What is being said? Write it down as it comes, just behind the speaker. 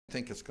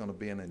think it's going to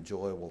be an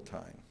enjoyable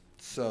time.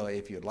 So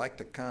if you'd like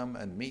to come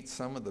and meet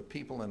some of the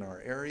people in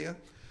our area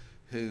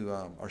who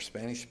are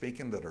Spanish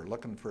speaking that are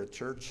looking for a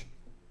church,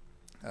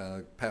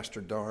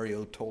 Pastor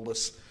Dario told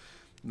us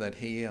that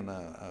he and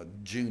a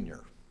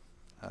junior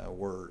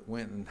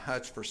went in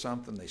Hutch for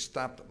something. They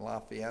stopped at La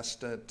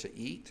Fiesta to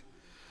eat,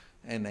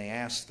 and they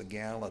asked the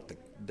gal at the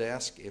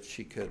desk if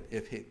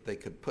they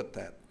could put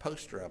that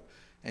poster up,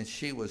 and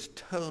she was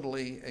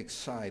totally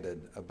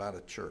excited about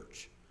a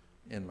church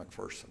in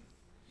McPherson.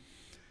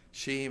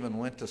 She even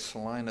went to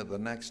Salina the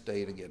next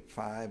day to get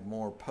 5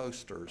 more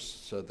posters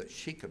so that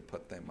she could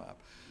put them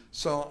up.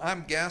 So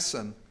I'm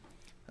guessing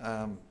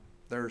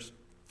there's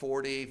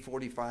 40,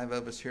 45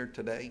 of us here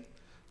today.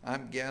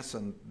 I'm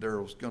guessing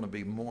there's going to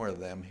be more of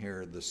them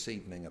here this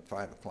evening at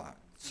 5 o'clock.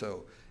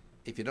 So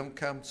if you don't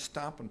come,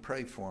 stop and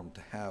pray for them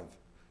to have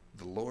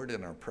the Lord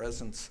in our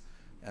presence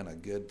and a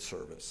good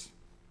service.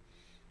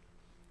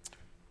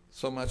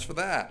 So much for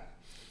that.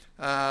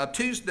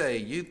 Tuesday,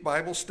 youth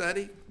Bible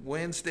study.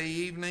 Wednesday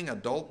evening,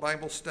 adult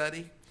Bible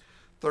study.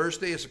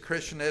 Thursday is a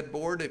Christian Ed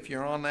board. If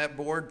you're on that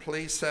board,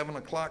 please, 7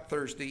 o'clock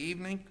Thursday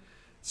evening.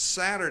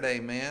 Saturday,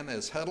 man,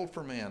 is Huddle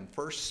for Men.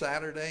 First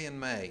Saturday in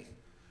May.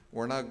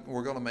 We're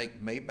going to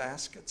make May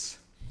baskets.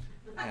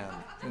 And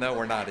no,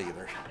 we're not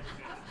either.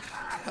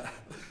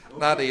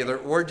 Not either.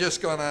 We're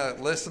just going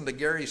to listen to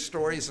Gary's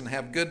stories and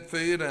have good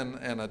food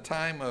and a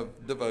time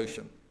of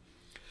devotion.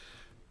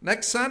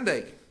 Next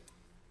Sunday,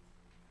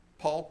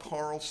 Paul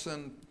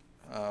Carlson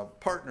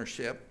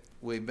partnership.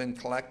 We've been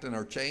collecting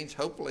our change.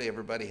 Hopefully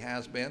everybody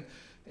has been.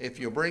 If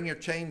you'll bring your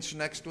change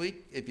next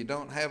week, if you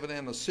don't have it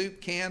in a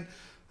soup can,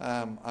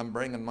 I'm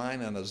bringing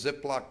mine in a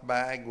Ziploc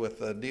bag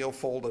with a deal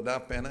folded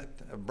up in it.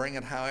 Bring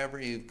it however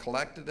you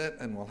collected it,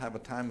 and we'll have a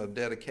time of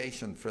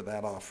dedication for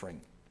that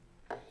offering.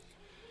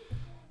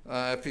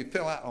 If you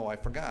fill out, I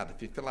forgot,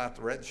 if you fill out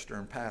the register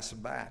and pass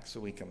it back so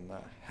we can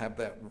have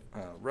that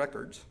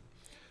records.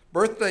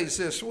 Birthdays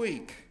this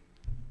week.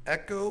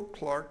 Echo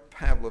Clark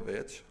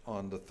Pavlovich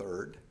on the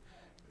 3rd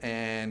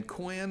and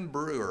Quinn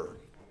Brewer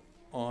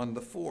on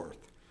the 4th.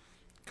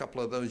 A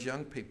couple of those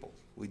young people.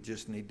 We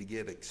just need to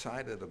get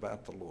excited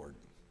about the Lord.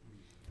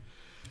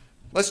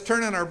 Let's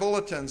turn in our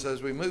bulletins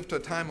as we move to a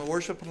time of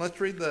worship, and let's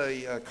read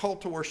the call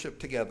to worship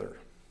together.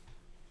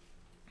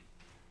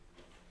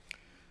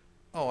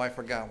 Oh, I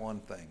forgot one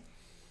thing.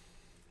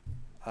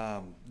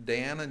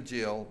 Dan and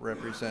Jill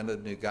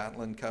represented New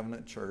Gotland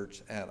Covenant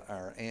Church at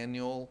our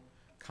annual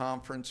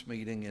conference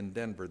meeting in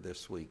Denver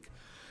this week.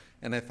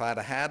 And if I'd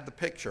have had the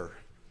picture,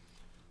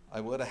 I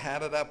would have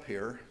had it up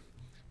here,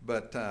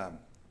 but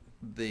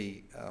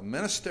the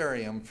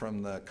ministerium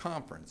from the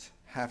conference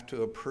have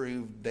to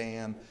approve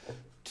Dan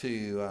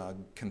to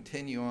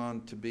continue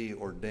on to be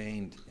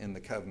ordained in the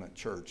Covenant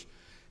Church.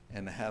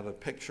 And I have a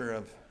picture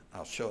of,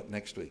 I'll show it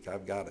next week,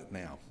 I've got it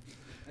now,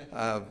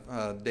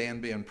 Dan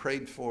being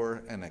prayed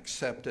for and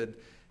accepted.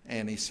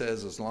 And he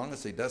says as long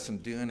as he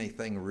doesn't do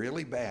anything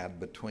really bad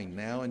between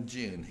now and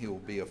June, he will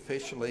be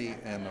officially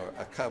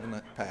a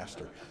covenant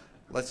pastor.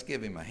 Let's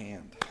give him a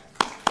hand.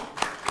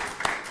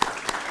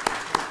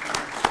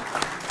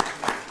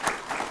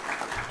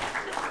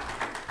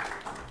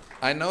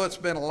 I know it's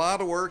been a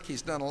lot of work.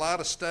 He's done a lot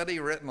of study,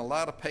 written a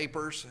lot of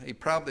papers. He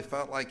probably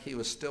felt like he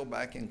was still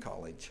back in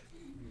college.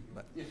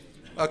 But,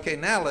 okay,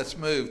 now let's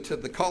move to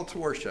the call to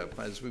worship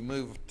as we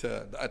move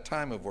to a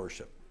time of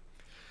worship.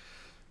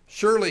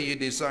 Surely you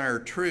desire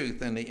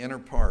truth in the inner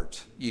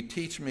parts. You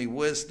teach me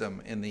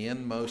wisdom in the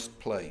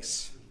inmost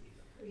place.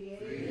 Create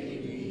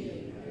in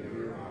me a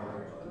pure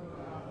heart, O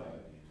God,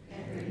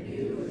 and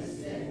renew a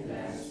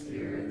steadfast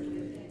spirit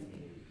within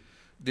me.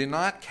 Do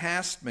not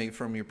cast me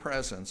from your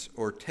presence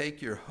or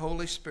take your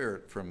Holy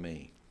Spirit from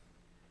me.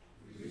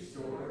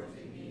 Restore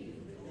to me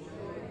the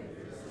joy of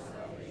your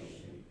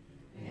salvation,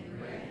 and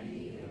grant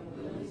me a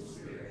willing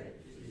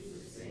spirit to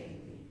sustain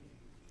me.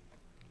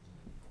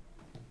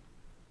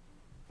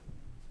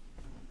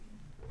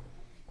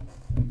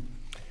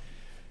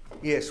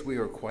 Yes, we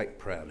are quite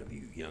proud of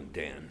you, young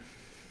Dan.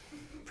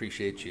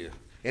 Appreciate you.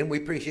 And we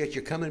appreciate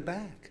you coming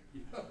back.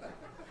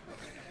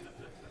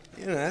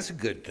 That's a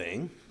good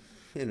thing,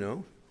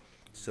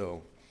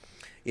 So,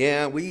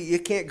 yeah, you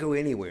can't go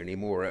anywhere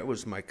anymore. That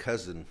was my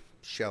cousin,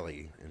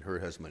 Shelley, and her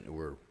husband who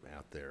were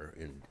out there.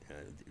 And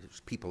there's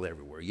people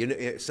everywhere.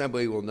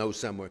 Somebody will know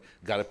somewhere.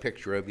 Got a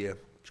picture of you.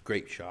 It's a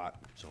great shot.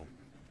 So,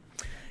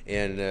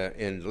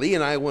 and Lee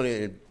and I want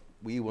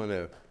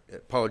to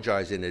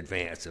apologize in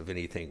advance of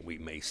anything we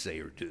may say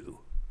or do.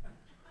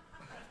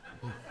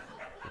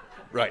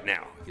 Right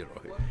now,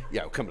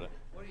 Yeah, come on.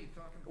 What are you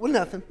talking about? Well,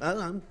 nothing.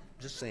 I'm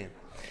just saying.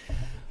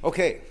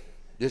 Okay,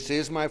 this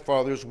is my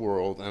Father's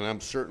world, and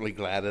I'm certainly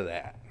glad of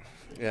that.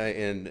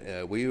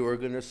 And we are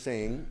going to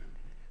sing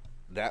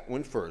that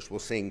one first. We'll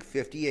sing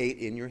 58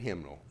 in your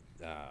hymnal.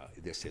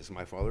 This is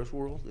my Father's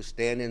world. Let's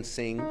stand and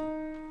sing.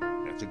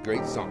 That's a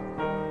great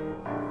song.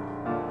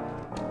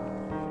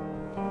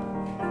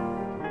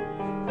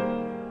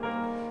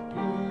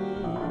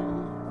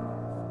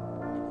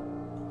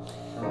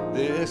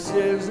 This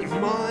is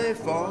my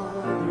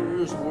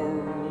Father's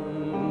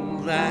world.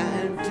 world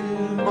and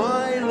to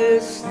my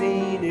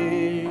listening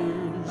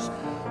ears.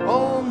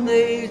 All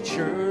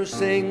nature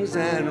sings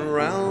and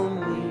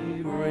round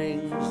me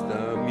rings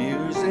the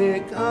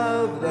music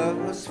of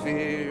the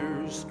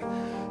spheres.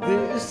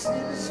 This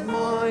is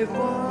my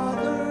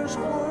Father's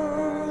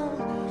world.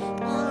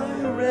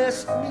 I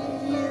rest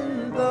me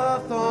in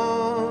the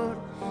thought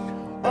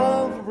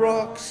of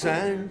rocks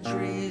and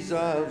trees,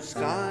 of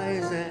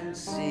skies and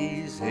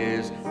seas,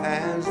 his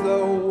hands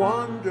the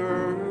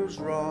wonders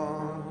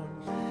wrought.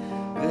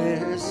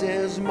 This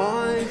is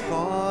my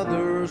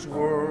Father's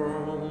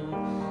world.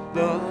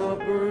 The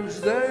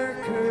birds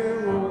their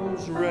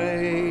carols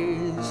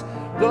raise,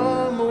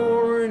 the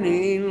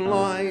morning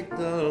light,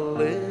 the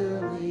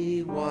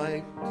lily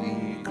white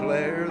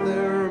declare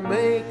their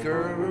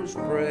Maker's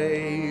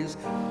praise.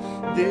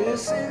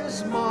 This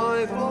is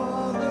my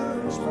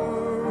Father's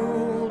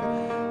world.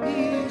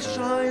 He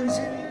shines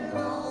in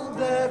all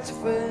that's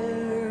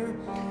fair.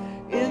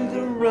 In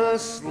the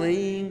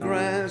rustling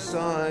grass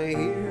I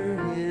hear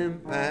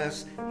him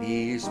pass.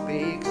 He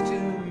speaks to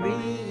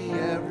me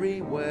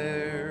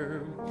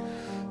everywhere.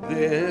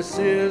 This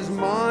is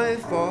my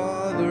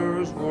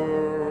Father's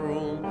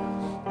world.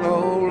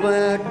 Oh,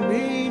 let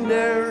me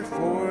ne'er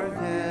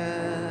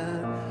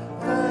forget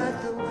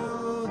that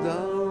though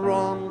the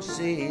wrong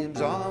seems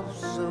off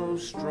so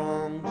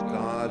strong,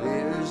 God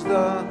is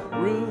the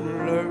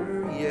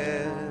ruler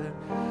yet.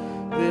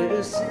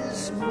 This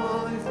is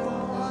my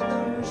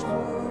Father's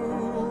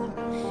world.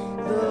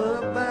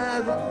 The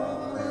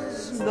battle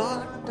is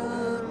not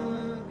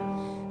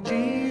done.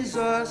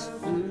 Jesus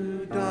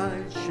who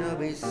died shall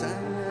be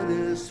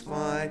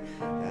satisfied,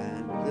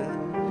 and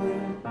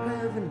the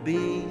heaven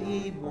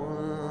be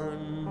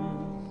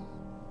won.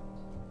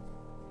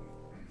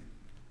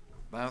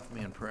 Bow with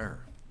me in prayer.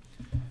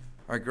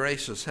 Our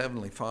gracious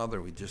Heavenly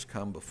Father, we just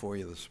come before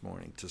you this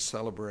morning to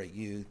celebrate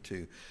you,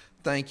 to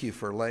thank you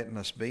for letting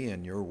us be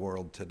in your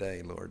world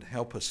today, Lord.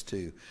 Help us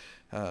to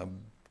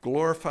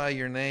glorify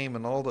your name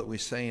in all that we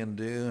say and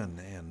do,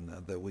 and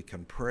that we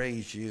can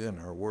praise you in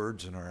our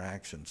words and our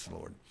actions,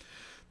 Lord.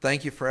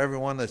 Thank you for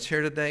everyone that's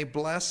here today.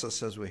 Bless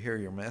us as we hear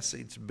your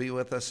message. Be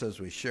with us as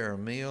we share a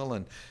meal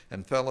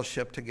and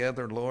fellowship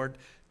together, Lord.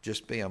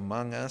 Just be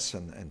among us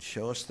and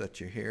show us that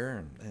you're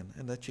here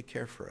and that you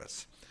care for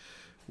us.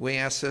 We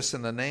ask this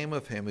in the name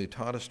of him who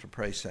taught us to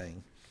pray,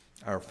 saying,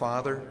 Our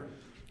Father,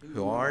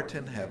 who art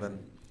in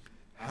heaven,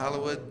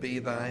 hallowed be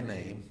thy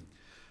name.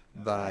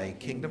 Thy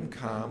kingdom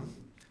come,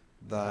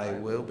 thy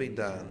will be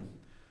done,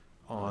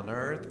 on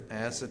earth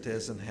as it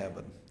is in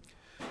heaven.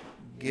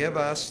 Give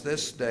us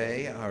this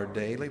day our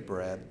daily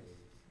bread,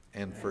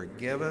 and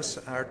forgive us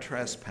our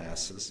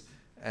trespasses,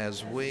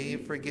 as we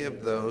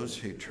forgive those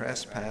who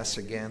trespass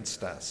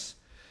against us.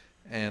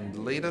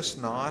 And lead us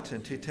not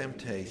into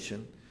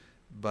temptation,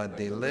 but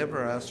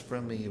deliver us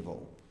from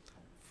evil.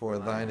 For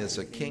thine is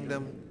the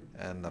kingdom,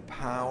 and the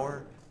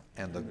power,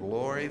 and the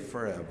glory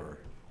forever.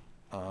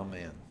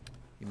 Amen.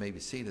 You may be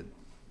seated.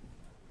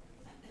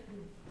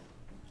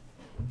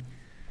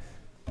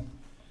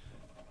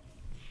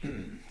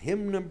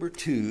 Hymn number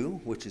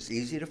 2, which is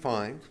easy to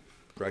find,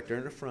 right there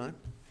in the front.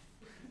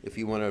 If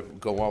you want to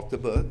go off the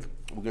book,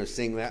 we're going to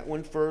sing that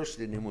one first,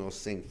 and then we'll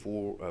sing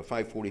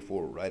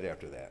 544 right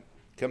after that.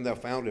 Come thou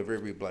fount of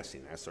every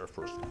blessing. That's our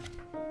first one.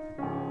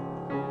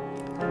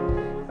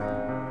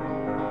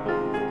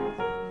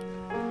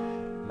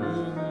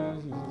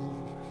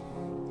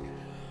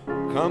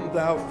 Come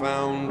thou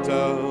fount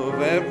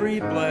of every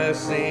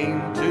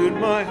blessing, tune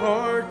my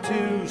heart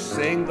to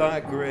sing thy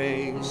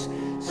grace.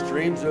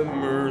 Streams of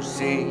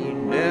mercy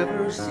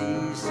never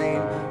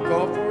ceasing,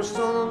 call for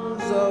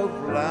songs of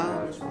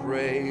loudest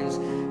praise.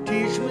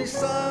 Teach me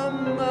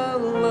some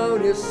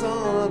melodious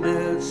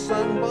sonnets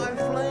sung by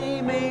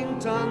flaming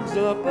tongues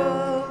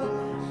above.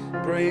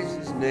 Praise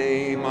his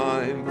name,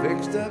 I'm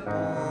fixed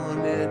upon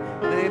it,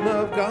 name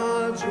of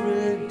God's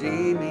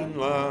redeeming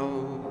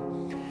love.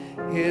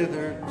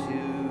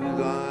 Hitherto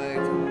thy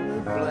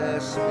good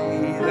bless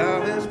me,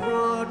 thou hast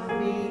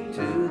brought me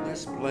to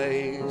this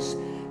place,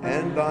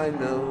 and I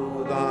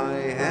know thy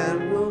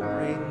hand will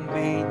bring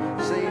me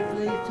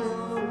safely to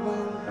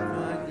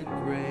my good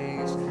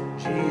grace.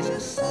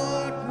 Jesus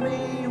sought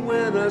me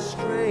when a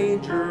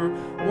stranger,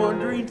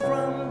 wandering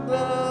from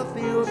the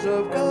fields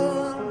of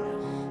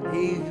God.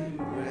 He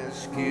who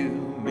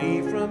rescued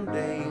me from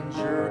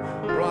danger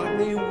brought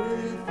me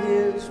with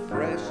his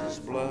precious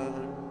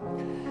blood.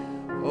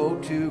 Oh,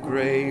 to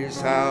grace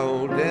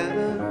how dead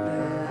a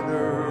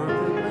debtor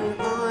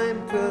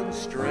I'm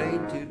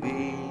constrained to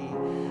be.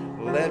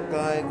 Let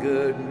thy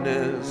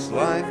goodness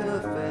like a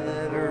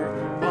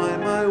fetter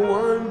bind my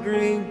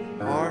wandering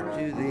heart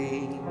to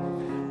thee.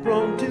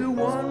 Prone to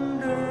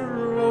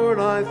wander, Lord,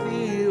 I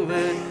feel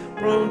it,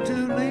 prone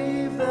to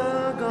leave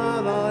the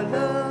God I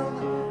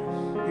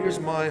love. Here's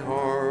my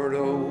heart,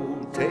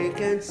 oh,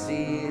 take and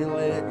seal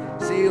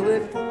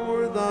it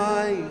for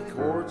thy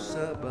courts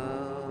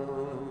above.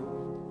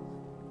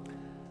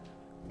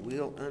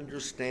 We'll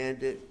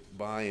understand it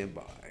by and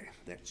by.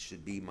 That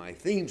should be my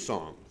theme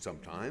song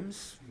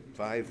sometimes.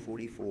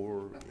 544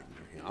 in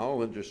your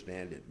I'll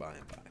understand it by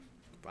and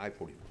by.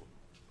 5:44.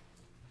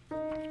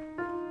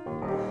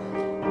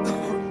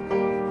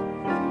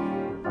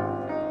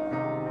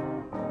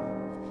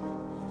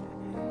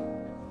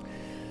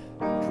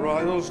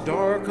 Trials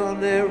dark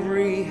on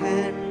every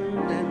hand,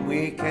 and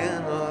we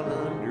cannot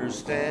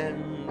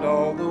understand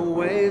all the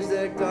ways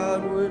that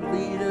God would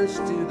lead us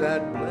to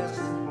that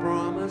blessed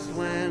promised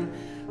land.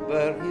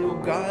 But He'll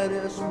guide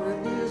us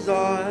with His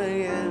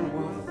eye, and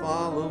we'll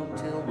follow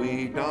till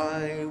we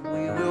die.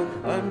 We will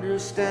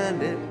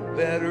understand it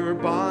better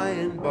by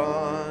and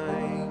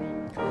by.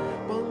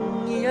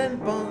 Bung and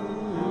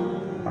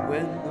bung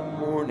when the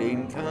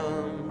morning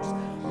comes,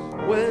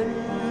 when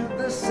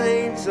the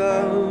saints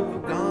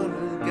of God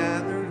have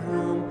gathered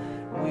home,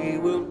 we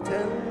will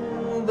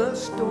tell the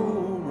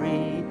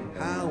story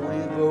how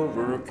we've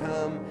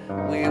overcome.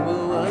 We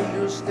will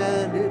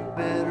understand it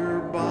better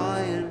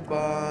by and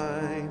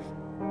by.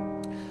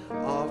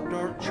 Oft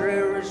our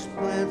cherished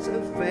plans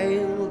have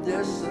failed,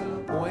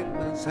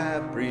 disappointments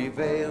have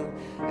prevailed,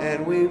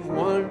 and we've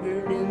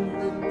wandered in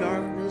the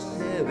darkness,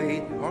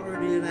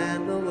 heavy-hearted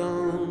and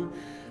alone.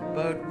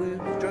 But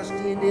we're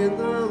trusting in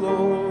the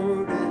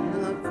Lord,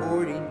 and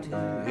according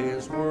to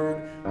His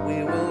word,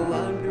 we will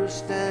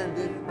understand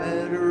it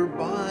better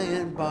by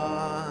and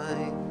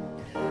by.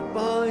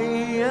 By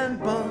and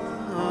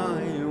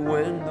by,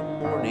 when the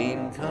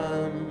morning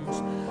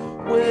comes,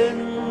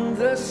 when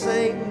the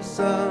saints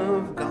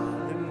of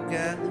God have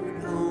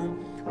gathered home,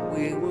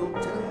 we will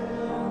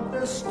tell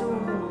the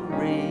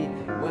story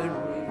when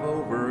we've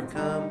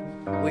overcome.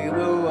 We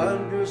will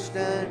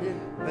understand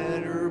it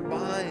better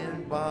by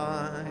and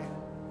by.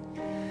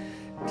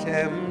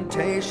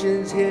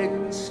 Temptations,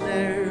 hidden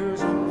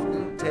snares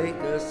often take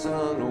us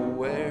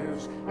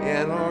unawares,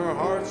 and our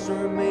hearts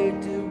are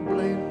made to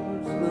blame.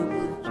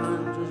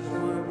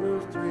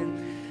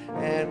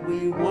 And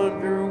we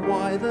wonder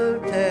why the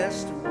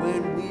test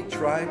when we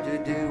try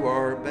to do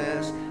our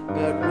best,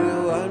 but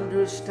we'll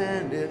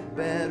understand it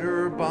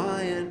better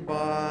by and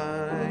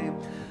by.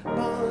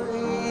 By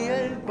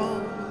and by,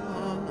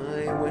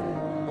 when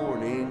the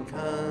morning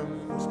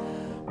comes,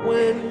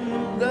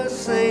 when the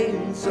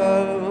saints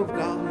of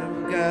God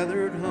have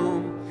gathered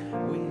home,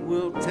 we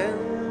will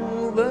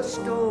tell the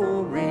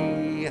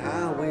story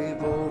how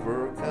we've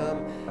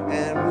overcome,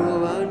 and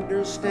we'll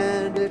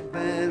understand it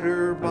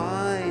better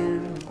by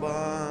and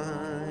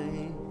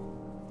by.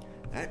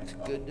 That's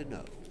good to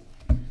know.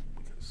 You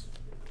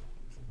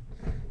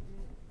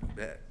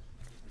bet.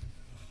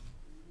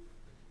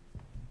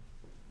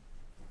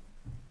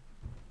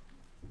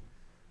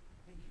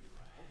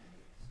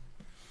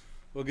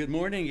 Well, good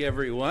morning,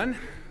 everyone.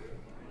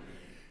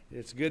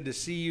 It's good to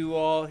see you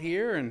all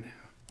here, and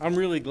I'm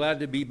really glad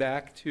to be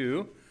back,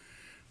 too.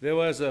 There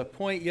was a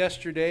point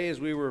yesterday as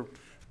we were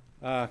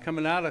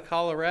coming out of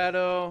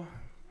Colorado.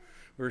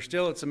 We were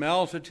still at some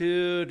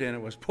altitude, and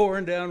it was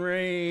pouring down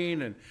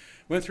rain, and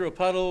went through a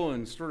puddle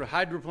and sort of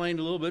hydroplaned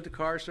a little bit. The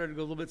car started to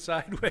go a little bit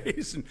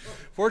sideways, and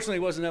fortunately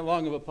it wasn't that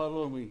long of a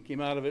puddle, and we came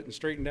out of it and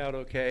straightened out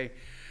okay.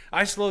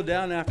 I slowed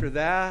down after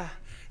that.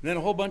 And then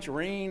a whole bunch of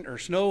rain or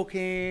snow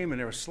came, and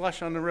there was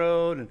slush on the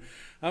road, and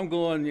I'm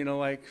going,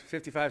 like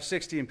 55,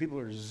 60, and people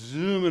are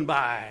zooming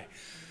by.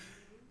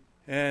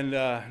 And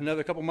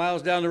another couple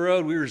miles down the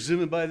road, we were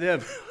zooming by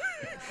them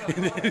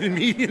in the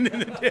median in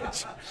the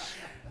ditch.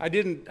 I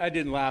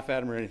didn't laugh at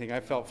them or anything.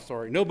 I felt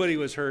sorry. Nobody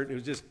was hurt. It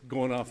was just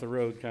going off the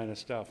road kind of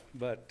stuff.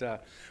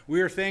 But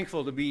we were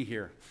thankful to be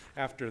here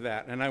after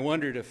that. And I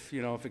wondered if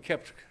it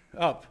kept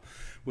up,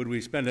 would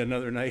we spend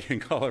another night in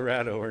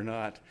Colorado or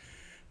not?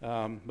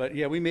 But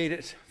yeah, we made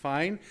it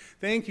fine.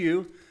 Thank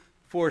you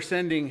for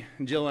sending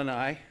Jill and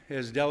I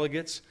as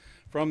delegates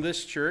from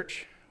this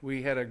church.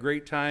 We had a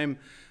great time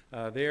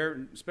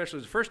there,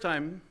 especially the first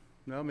time,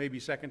 maybe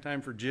second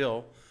time for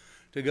Jill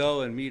to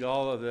go and meet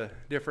all of the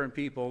different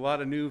people, a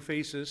lot of new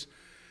faces.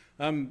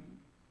 Been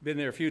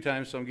there a few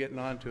times, so I'm getting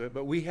on to it.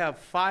 But we have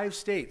 5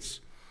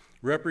 states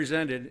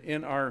represented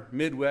in our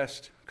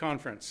Midwest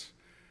Conference.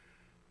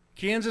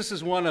 Kansas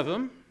is one of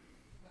them.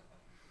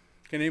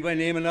 Can anybody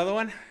name another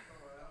one?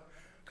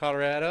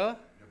 Colorado.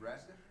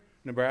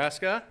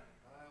 Nebraska.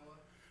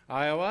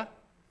 Iowa.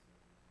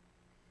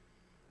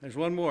 There's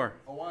one more.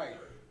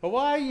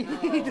 Hawaii.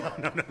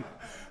 No.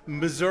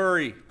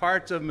 Missouri.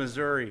 Parts of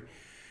Missouri.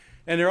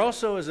 And there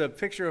also is a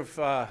picture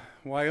of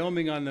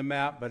Wyoming on the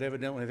map, but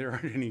evidently there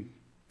aren't any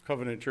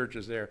covenant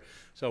churches there.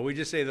 So we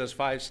just say those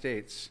 5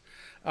 states.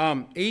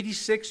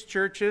 86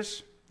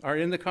 churches are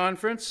in the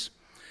conference.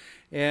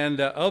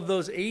 And of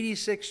those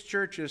 86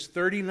 churches,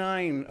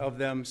 39 of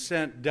them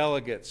sent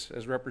delegates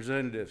as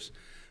representatives,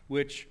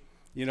 which,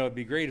 it'd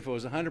be great if it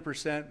was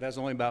 100%. That's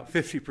only about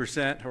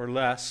 50% or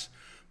less.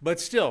 But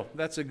still,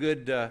 that's a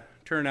good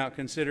turnout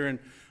considering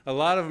a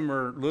lot of them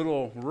are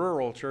little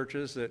rural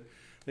churches that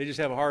they just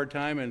have a hard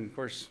time. And, of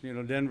course,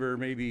 Denver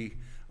may be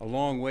a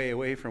long way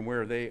away from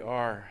where they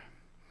are.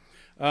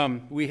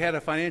 We had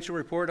a financial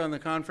report on the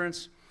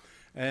conference.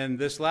 And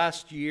this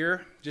last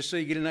year, just so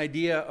you get an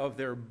idea of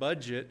their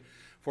budget,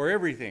 for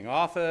everything,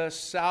 office,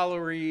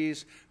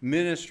 salaries,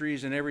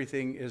 ministries, and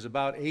everything, is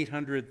about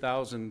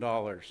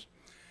 $800,000.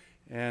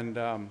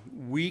 And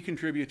we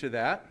contribute to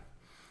that.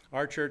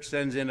 Our church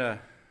sends in an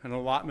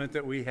allotment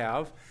that we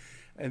have.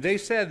 And they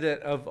said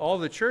that of all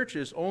the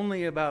churches,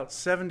 only about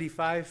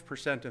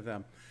 75% of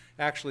them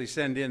actually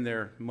send in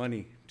their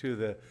money to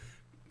the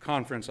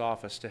conference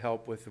office to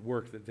help with the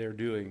work that they're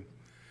doing.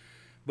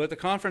 But the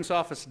conference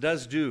office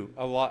does do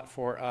a lot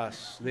for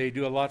us. They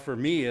do a lot for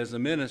me as a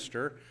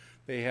minister.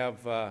 They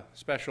have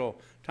special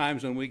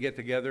times when we get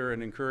together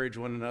and encourage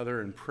one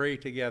another and pray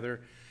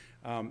together.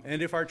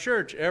 And if our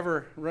church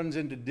ever runs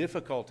into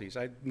difficulties,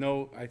 I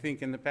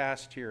think in the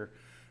past here,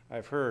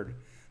 I've heard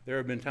there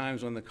have been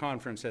times when the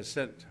conference has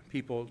sent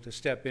people to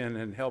step in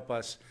and help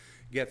us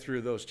get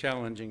through those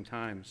challenging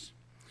times.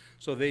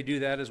 So they do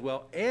that as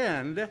well.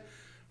 And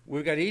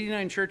we've got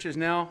 89 churches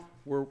now.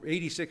 We're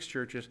 86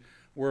 churches.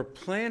 We're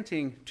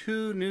planting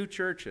 2 new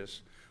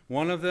churches.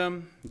 One of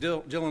them,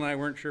 Jill and I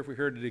weren't sure if we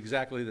heard it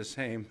exactly the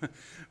same,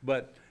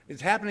 but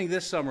it's happening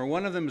this summer.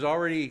 One of them is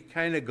already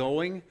kind of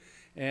going,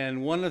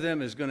 and one of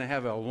them is going to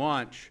have a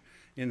launch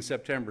in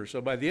September.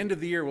 So by the end of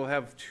the year, we'll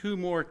have 2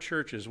 more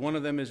churches. One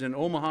of them is in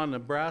Omaha,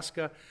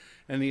 Nebraska,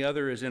 and the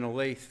other is in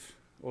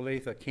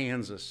Olathe,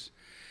 Kansas.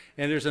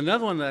 And there's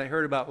another one that I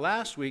heard about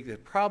last week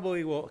that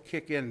probably will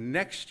kick in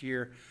next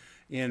year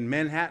in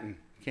Manhattan,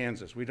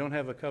 Kansas. We don't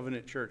have a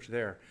covenant church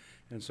there,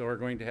 and so we're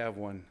going to have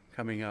one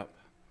coming up.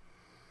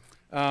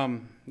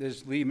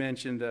 As Lee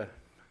mentioned,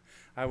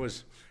 I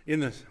was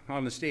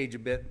on the stage a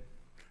bit,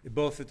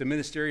 both at the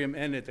ministerium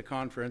and at the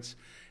conference,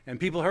 and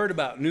people heard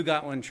about New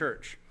Gotland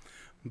Church.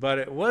 But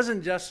it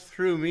wasn't just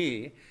through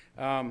me.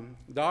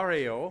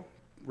 Dario,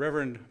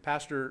 Reverend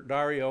Pastor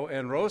Dario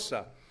and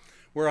Rosa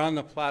were on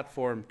the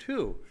platform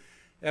too.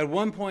 At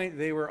one point,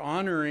 they were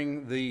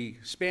honoring the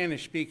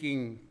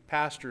Spanish-speaking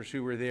pastors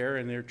who were there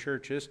in their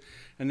churches,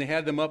 and they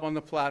had them up on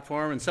the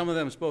platform, and some of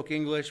them spoke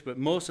English, but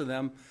most of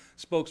them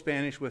spoke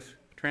Spanish with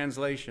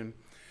translation.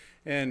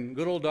 And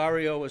good old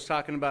Dario was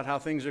talking about how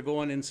things are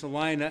going in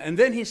Salina, and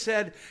then he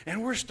said,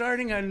 and we're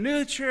starting a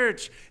new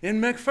church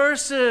in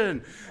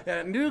McPherson,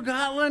 at New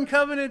Gotland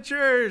Covenant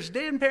Church.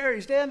 Dan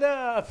Perry, stand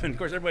up. And of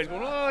course, everybody's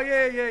going, oh,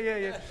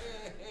 yeah.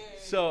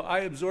 So I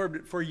absorbed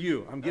it for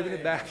you. I'm giving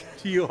it back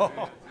to you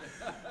all.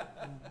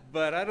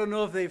 But I don't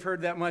know if they've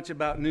heard that much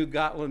about New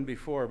Gotland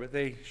before, but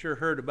they sure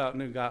heard about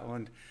New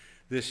Gotland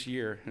this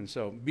year. And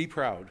so be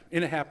proud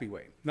in a happy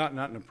way. Not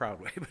in a proud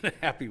way, but in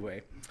a happy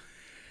way.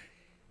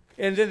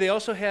 And then they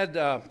also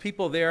had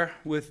people there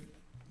with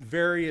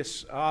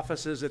various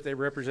offices that they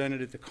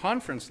represented at the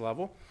conference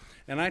level.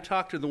 And I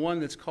talked to the one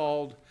that's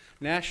called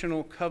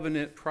National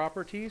Covenant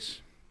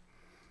Properties.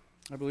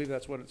 I believe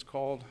that's what it's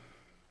called.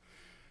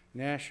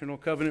 National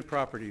Covenant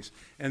Properties.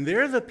 And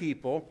they're the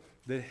people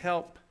that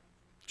help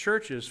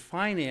churches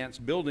finance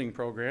building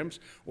programs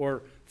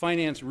or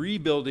finance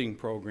rebuilding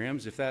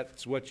programs, if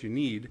that's what you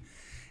need.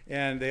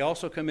 And they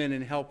also come in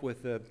and help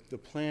with the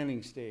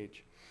planning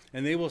stage.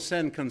 And they will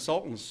send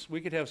consultants.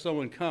 We could have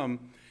someone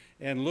come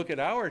and look at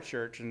our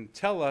church and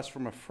tell us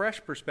from a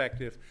fresh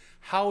perspective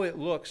how it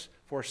looks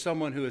for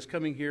someone who is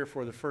coming here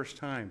for the first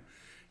time.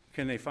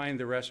 Can they find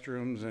the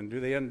restrooms, and do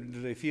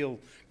they feel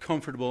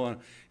comfortable?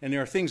 And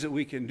there are things that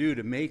we can do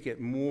to make it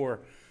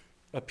more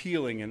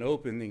appealing and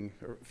open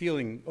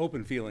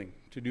feeling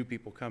to do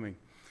people coming.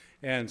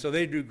 And so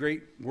they do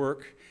great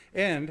work.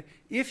 And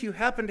if you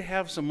happen to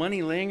have some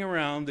money laying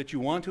around that you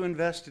want to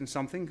invest in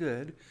something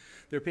good,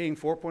 they're paying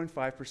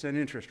 4.5%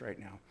 interest right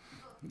now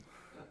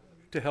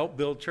to help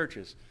build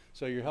churches.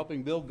 So you're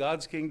helping build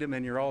God's kingdom,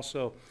 and you're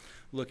also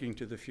looking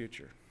to the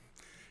future.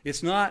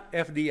 It's not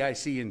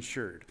FDIC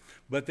insured,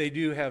 but they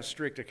do have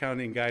strict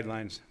accounting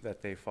guidelines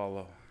that they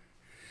follow.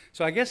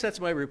 So I guess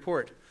that's my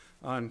report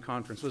on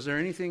conference. Was there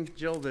anything,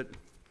 Jill, that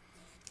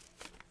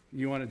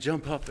you want to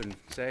jump up and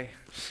say?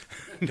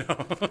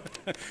 No.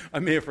 I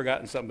may have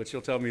forgotten something, but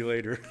she'll tell me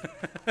later.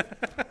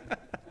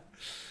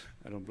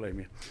 I don't blame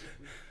you.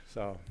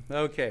 So,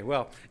 okay,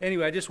 well,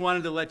 anyway, I just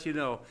wanted to let you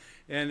know.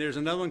 And there's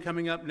another one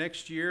coming up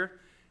next year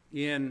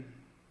in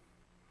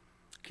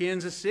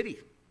Kansas City.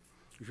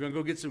 If you want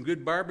to go get some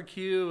good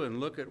barbecue and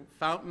look at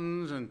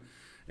fountains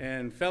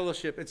and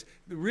fellowship, it's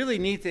the really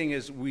neat thing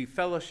is we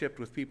fellowshipped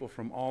with people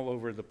from all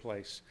over the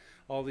place,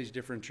 all these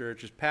different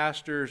churches,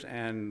 pastors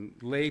and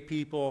lay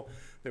people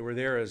that were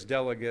there as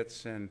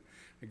delegates, and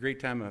a great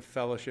time of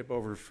fellowship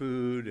over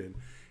food and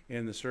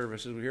in the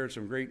services. We heard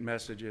some great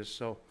messages,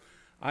 so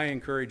I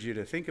encourage you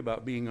to think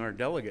about being our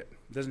delegate.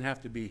 It doesn't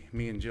have to be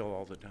me and Jill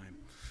all the time.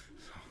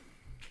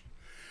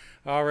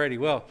 All righty,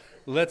 well,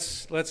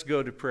 let's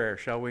go to prayer,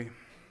 shall we?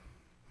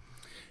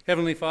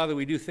 Heavenly Father,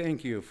 we do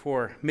thank you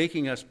for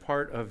making us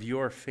part of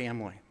your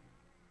family.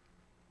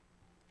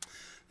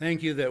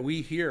 Thank you that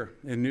we here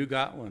in New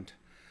Gotland,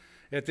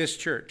 at this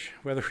church,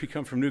 whether we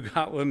come from New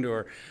Gotland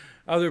or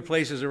other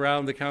places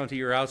around the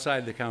county or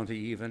outside the county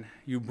even,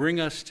 you bring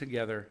us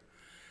together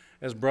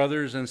as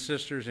brothers and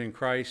sisters in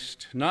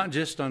Christ, not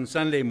just on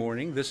Sunday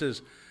morning. This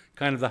is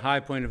kind of the high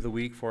point of the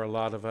week for a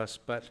lot of us,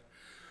 but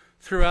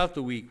throughout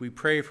the week, we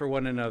pray for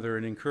one another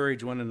and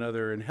encourage one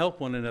another and help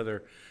one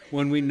another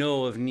when we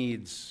know of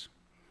needs.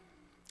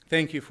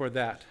 Thank you for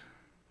that.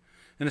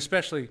 And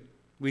especially,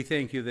 we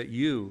thank you that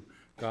you,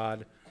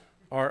 God,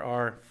 are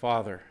our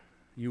Father.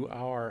 You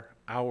are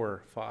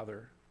our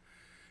Father.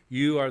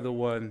 You are the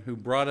one who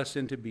brought us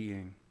into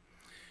being.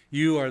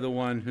 You are the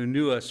one who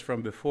knew us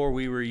from before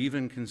we were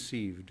even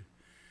conceived.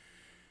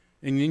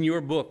 And in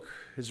your book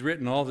is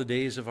written all the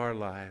days of our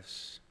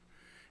lives.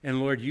 And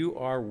Lord, you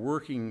are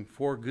working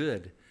for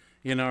good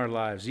in our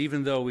lives,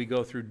 even though we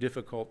go through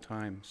difficult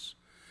times,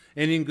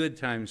 and in good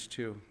times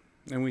too.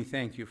 And we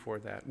thank you for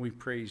that. We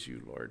praise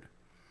you, Lord.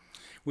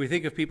 We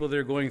think of people that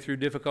are going through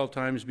difficult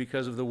times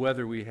because of the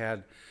weather we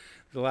had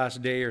the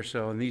last day or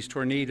so, and these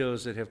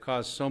tornadoes that have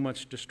caused so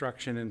much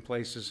destruction in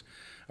places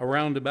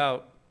around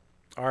about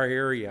our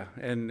area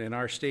and in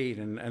our state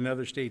and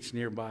other states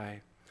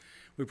nearby.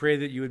 We pray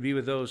that you would be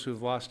with those who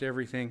have lost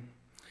everything,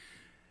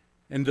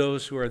 and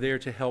those who are there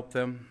to help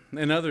them,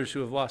 and others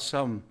who have lost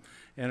some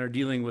and are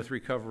dealing with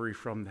recovery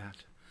from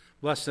that.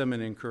 Bless them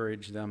and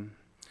encourage them.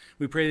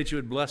 We pray that you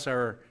would bless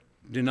our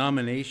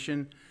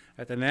denomination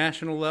at the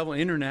national level,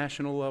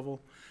 international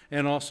level,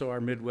 and also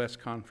our Midwest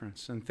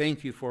Conference. And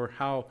thank you for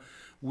how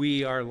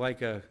we are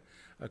like a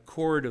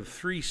cord of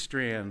 3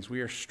 strands.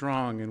 We are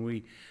strong, and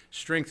we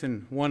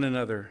strengthen one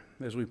another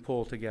as we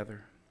pull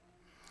together.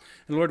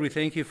 And Lord, we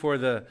thank you for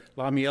the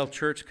La Miel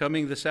Church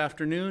coming this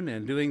afternoon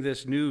and doing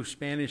this new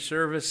Spanish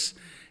service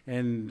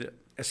and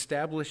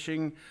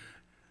establishing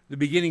the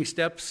beginning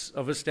steps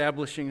of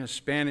establishing a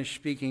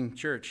Spanish-speaking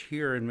church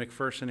here in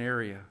McPherson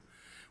area.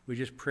 We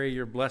just pray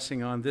your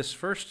blessing on this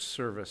first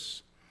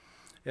service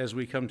as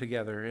we come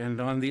together and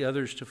on the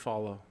others to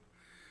follow.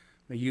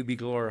 May you be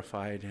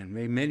glorified, and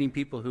may many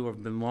people who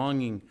have been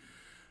longing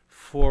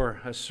for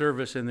a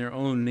service in their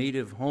own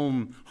native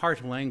home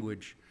heart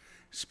language,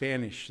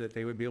 Spanish, that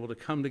they would be able to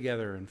come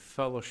together and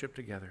fellowship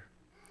together.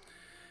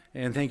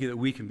 And thank you that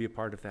we can be a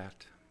part of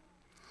that.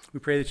 We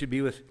pray that you'd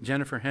be with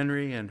Jennifer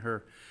Henry and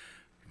her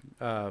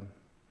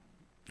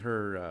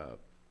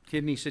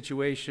kidney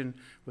situation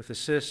with the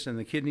cysts and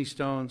the kidney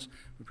stones.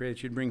 We pray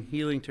that you'd bring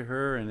healing to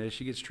her, and as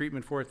she gets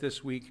treatment for it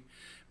this week,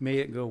 may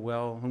it go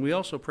well. And we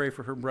also pray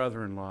for her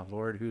brother-in-law,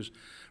 Lord, who's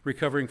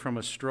recovering from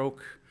a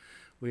stroke.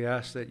 We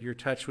ask that your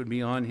touch would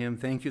be on him.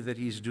 Thank you that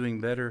he's doing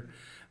better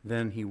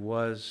than he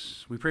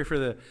was. We pray for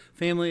the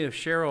family of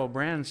Cheryl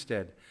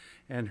Branstead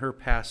and her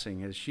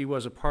passing, as she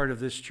was a part of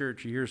this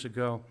church years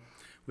ago.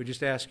 We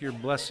just ask your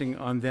blessing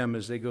on them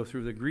as they go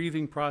through the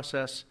grieving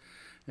process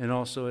and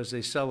also as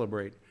they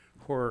celebrate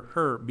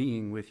her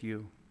being with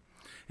you.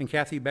 And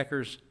Kathy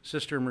Becker's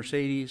sister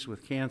Mercedes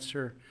with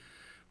cancer,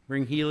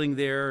 bring healing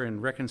there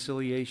and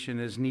reconciliation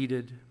as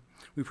needed.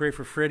 We pray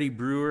for Freddie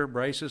Brewer,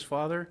 Bryce's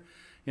father,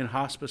 in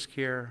hospice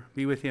care.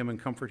 Be with him and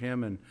comfort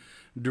him and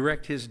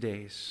direct his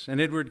days.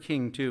 And Edward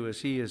King, too,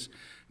 as he has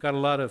got a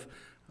lot of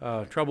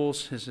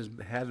troubles, has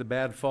had a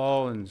bad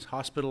fall and is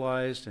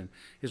hospitalized, and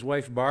his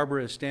wife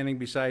Barbara is standing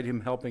beside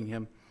him, helping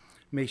him.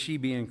 May she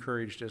be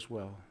encouraged as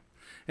well.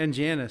 And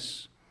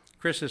Janice,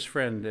 Chris's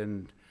friend,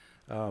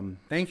 and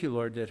thank you,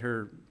 Lord, that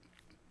her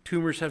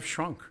tumors have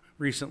shrunk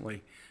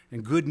recently,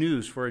 and good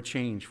news for a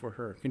change for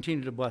her.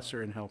 Continue to bless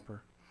her and help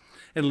her.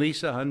 And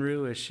Lisa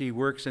Unruh, as she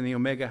works in the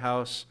Omega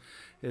House,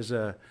 is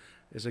a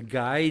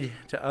guide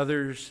to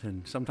others,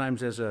 and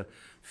sometimes as a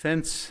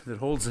fence that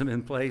holds them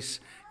in place.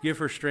 Give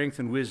her strength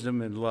and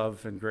wisdom and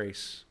love and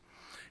grace.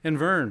 And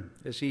Vern,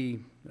 as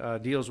he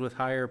deals with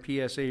higher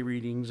PSA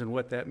readings and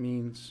what that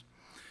means.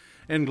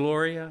 And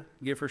Gloria,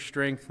 give her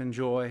strength and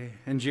joy.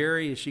 And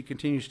Jerry, as she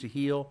continues to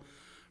heal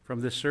from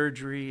this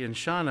surgery. And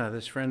Shauna,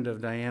 this friend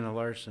of Diana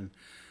Larson,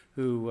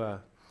 who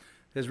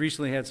has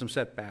recently had some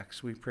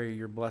setbacks. We pray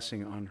your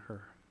blessing on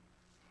her.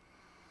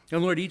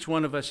 And Lord, each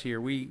one of us here,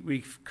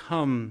 we've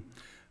come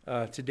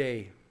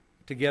today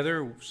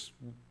together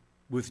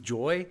with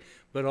joy,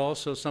 but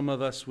also some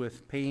of us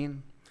with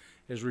pain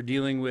as we're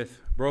dealing with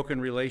broken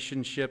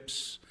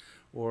relationships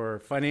or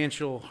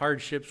financial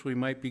hardships we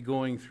might be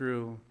going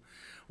through,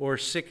 or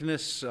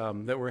sickness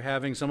that we're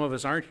having. Some of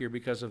us aren't here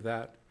because of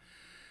that.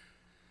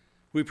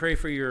 We pray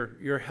for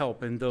your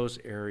help in those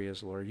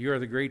areas, Lord. You are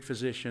the great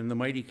physician, the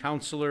mighty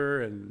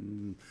counselor,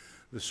 and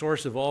the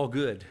source of all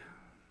good.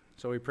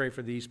 So we pray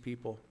for these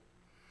people.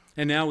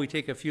 And now we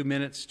take a few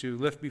minutes to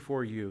lift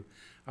before you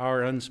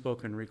our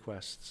unspoken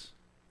requests.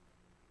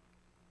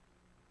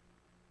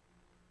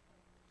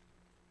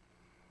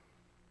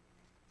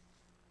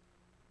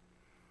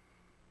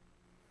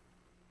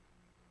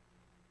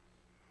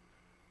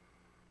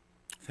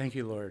 Thank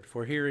you, Lord,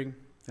 for hearing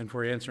and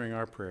for answering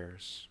our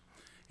prayers.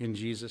 In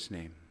Jesus'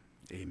 name,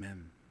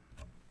 amen.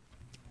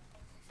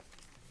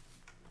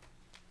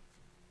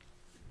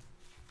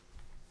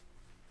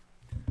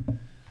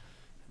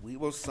 We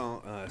will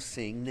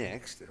sing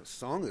next a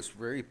song that's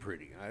very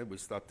pretty. I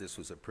always thought this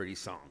was a pretty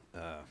song.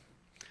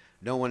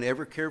 No one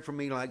ever cared for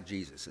me like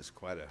Jesus. There's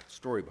quite a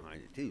story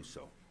behind it, too.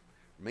 So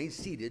remain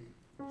seated.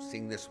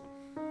 Sing this one.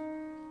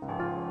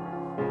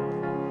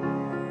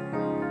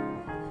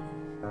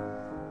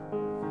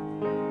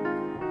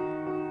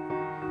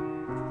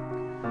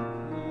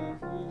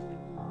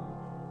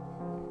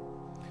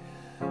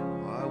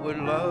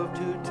 would love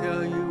to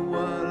tell you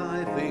what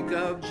I think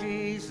of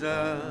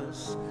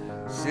Jesus,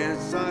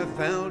 since I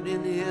found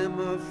in him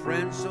a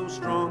friend so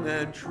strong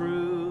and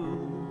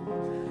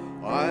true.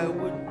 I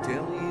would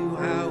tell you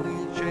how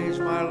he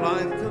changed my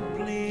life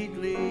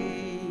completely.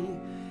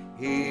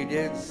 He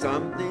did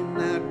something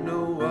that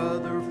no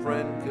other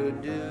friend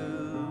could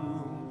do.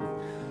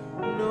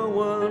 No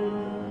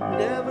one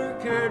ever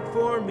cared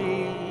for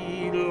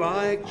me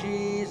like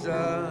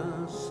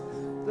Jesus.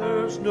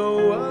 There's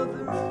no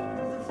other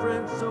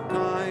friend so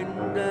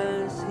kind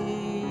as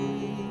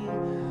he.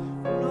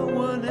 No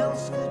one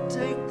else could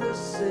take the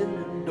sin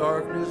and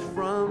darkness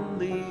from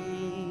me.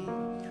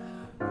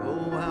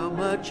 Oh, how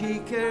much he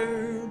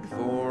cared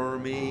for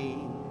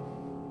me.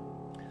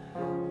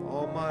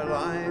 All my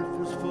life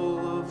was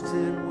full of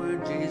sin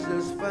when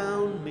Jesus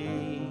found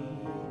me.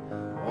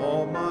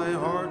 All my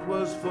heart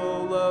was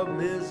full of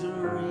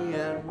misery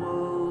and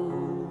woe.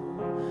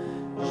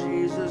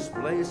 Jesus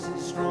placed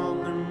his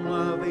strong and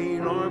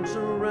loving arms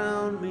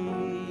around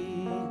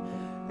me,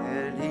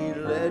 and he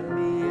led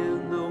me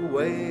in the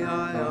way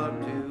I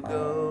ought to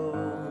go.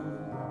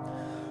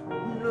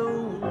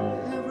 No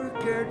one ever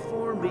cared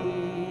for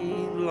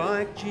me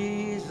like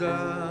Jesus.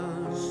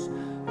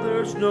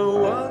 There's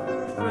no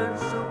other friend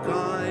so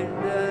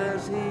kind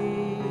as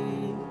he.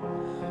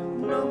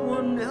 No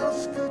one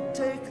else could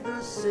take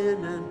the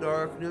sin and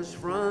darkness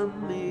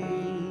from me.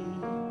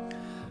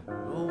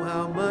 Oh,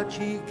 how much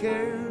he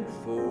cared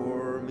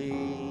for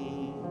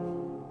me.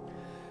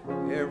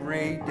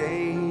 Every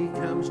day he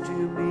comes to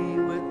me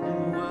with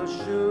new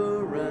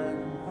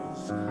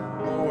assurance.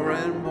 More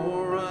and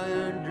more I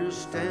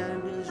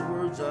understand his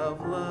words of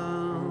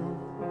love.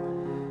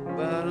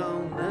 But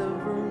I'll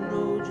never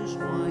know just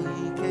why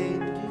he came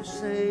to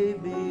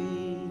save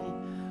me.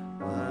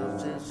 I'll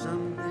say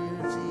someday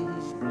I'll see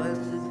his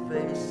blessed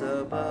face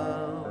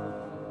above.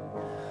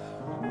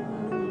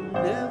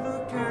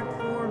 Never cared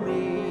for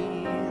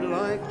me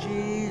like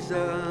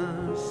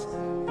Jesus.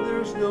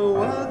 There's no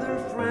other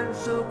friend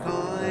so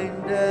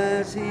kind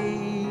as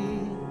he.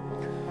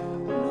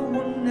 No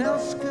one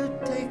else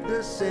could take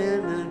the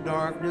sin and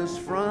darkness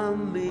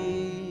from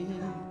me.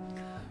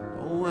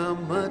 Oh, how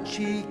much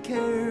he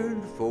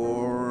cared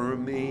for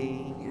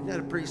me. Isn't that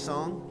a pretty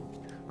song?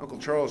 Uncle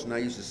Charles and I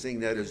used to sing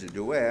that as a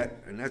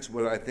duet, and that's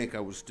what I think I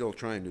was still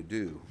trying to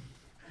do.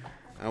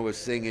 I was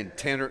singing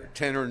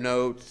tenor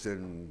notes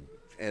and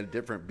at a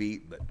different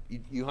beat, but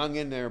you hung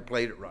in there and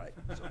played it right.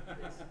 So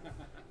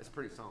it's a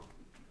pretty song.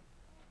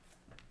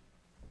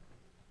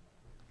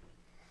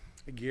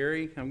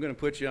 Gary, I'm going to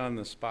put you on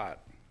the spot.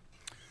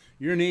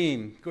 Your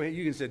name, go ahead,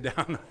 you can sit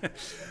down.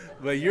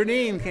 But your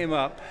name came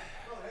up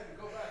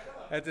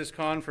at this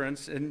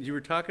conference, and you were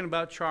talking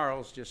about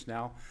Charles just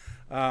now.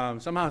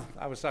 Somehow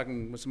I was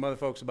talking with some other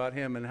folks about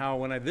him and how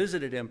when I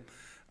visited him,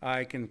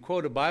 I can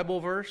quote a Bible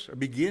verse or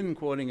begin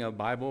quoting a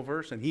Bible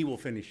verse, and he will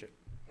finish it.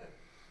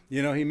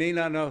 You know, he may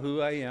not know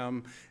who I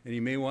am, and he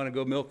may want to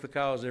go milk the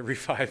cows every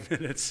 5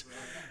 minutes.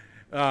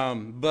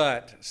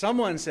 But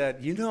someone said,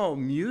 you know,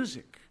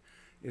 music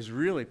is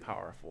really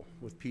powerful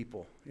with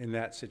people in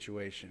that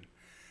situation.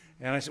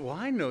 And I said, well,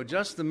 I know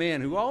just the man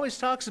who always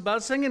talks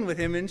about singing with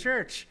him in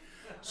church.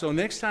 So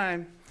next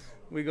time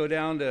we go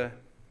down to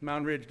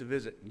Mountain Ridge to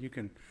visit, you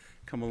can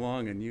come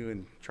along and you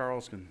and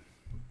Charles can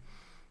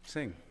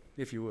sing,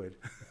 if you would.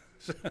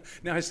 So,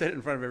 now I said it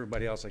in front of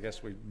everybody else. I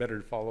guess we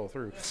better follow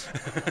through.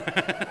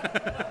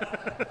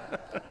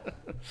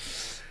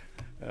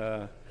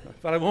 But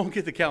I won't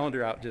get the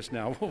calendar out just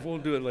now. We'll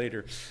do it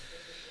later.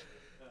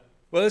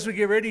 Well, as we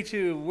get ready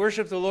to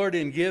worship the Lord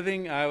in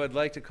giving, I would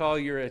like to call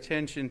your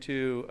attention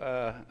to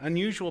an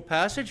unusual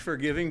passage for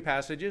giving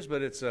passages,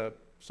 but it's a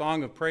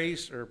song of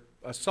praise or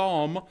a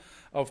psalm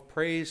of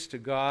praise to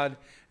God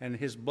and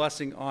his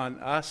blessing on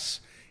us.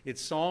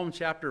 It's Psalm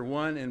chapter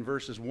 1 and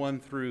verses 1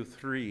 through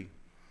 3.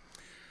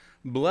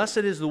 Blessed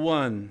is the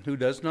one who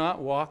does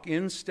not walk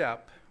in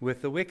step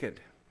with the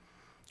wicked,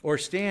 or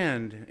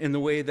stand in the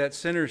way that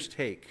sinners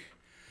take,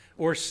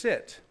 or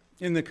sit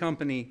in the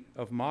company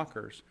of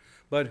mockers,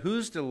 but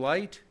whose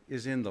delight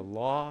is in the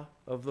law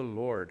of the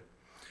Lord,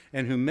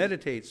 and who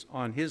meditates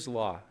on his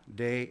law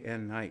day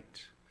and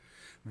night.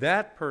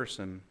 That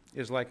person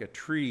is like a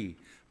tree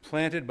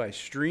planted by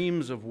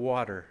streams of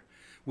water,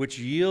 which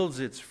yields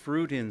its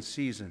fruit in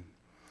season,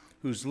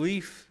 whose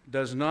leaf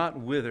does not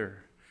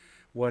wither.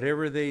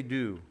 Whatever they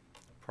do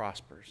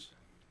prospers.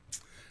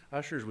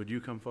 Ushers, would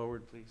you come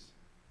forward, please?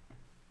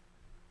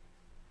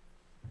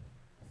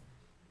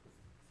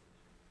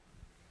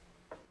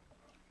 There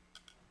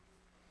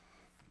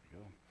you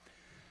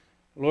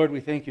go. Lord,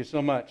 we thank you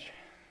so much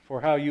for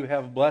how you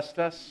have blessed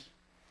us.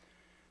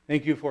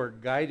 Thank you for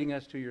guiding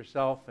us to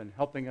yourself and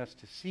helping us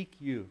to seek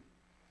you.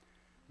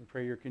 We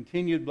pray your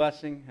continued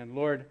blessing. And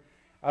Lord,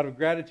 out of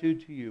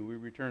gratitude to you, we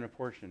return a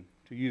portion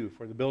to you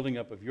for the building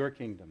up of your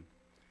kingdom.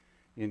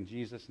 In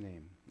Jesus'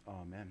 name,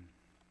 amen.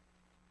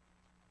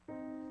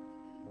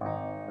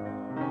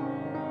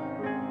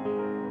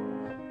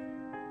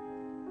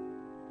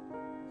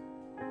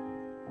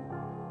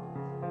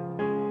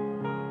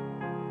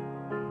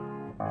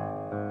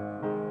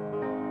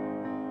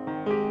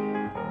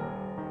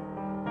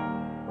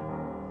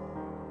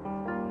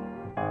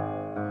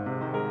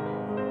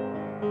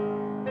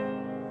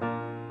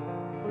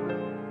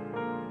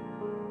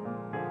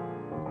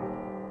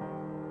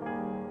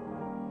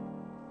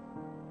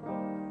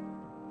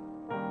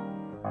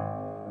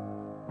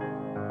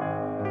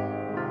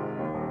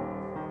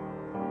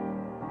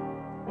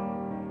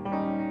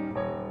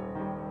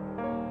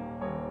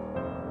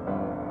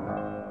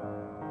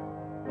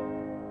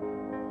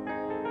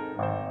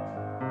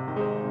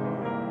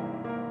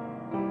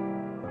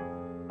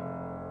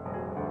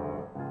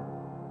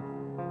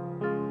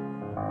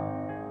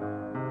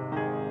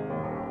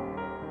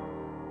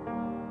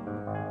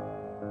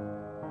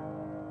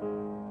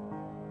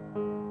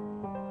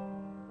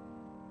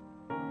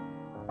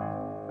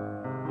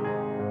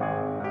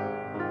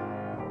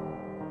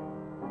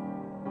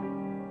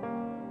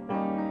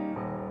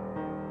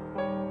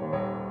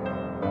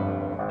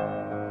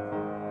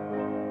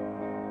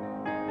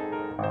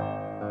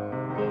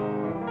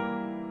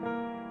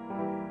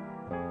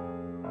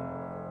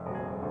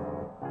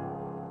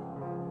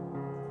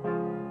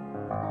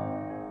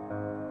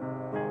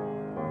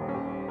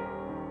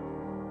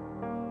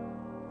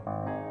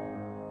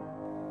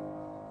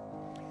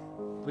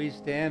 Please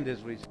stand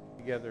as we sing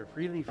together,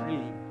 Freely,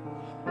 Freely.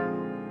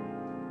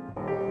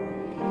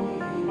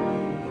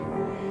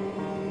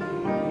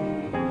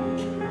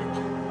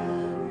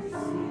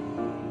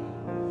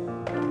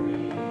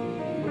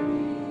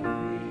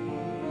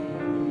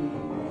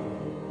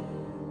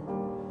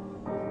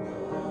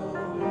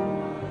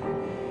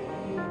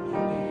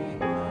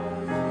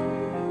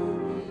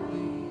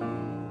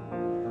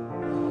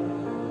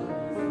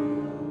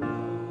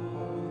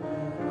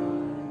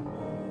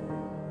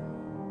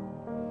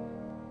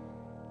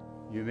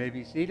 You may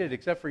be seated,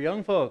 except for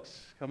young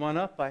folks. Come on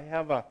up. I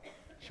have a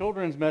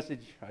children's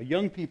message, a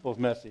young people's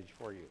message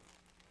for you.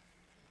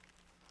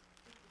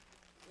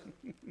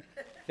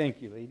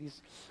 Thank you,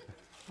 ladies.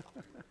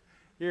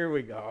 Here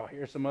we go.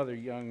 Here's some other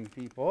young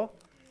people.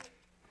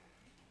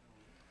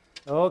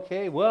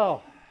 Okay,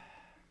 well,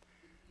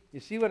 you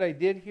see what I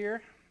did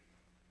here?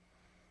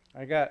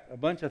 I got a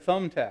bunch of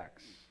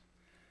thumbtacks,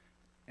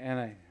 and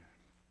I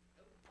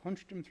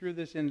punched them through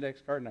this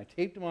index card, and I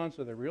taped them on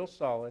so they're real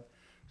solid.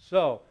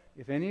 So,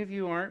 if any of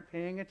you aren't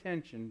paying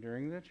attention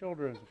during the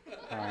children's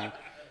time,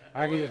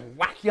 I can just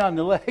whack you on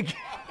the leg.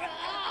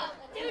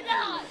 Do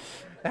not.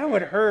 That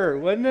would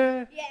hurt, wouldn't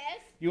it? Yes.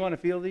 You want to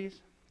feel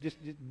these? Just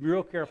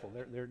real careful.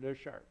 They're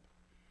sharp.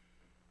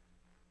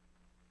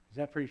 Is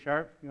that pretty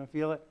sharp? You want to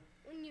feel it?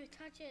 When you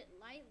touch it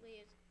lightly,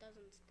 it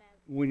doesn't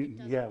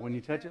stab. When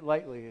you touch it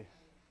lightly.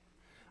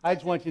 I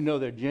just want you to know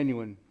they're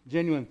genuine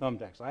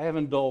thumbtacks. I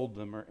haven't dulled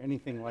them or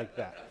anything like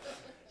that.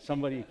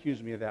 Somebody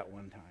accused me of that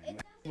one time.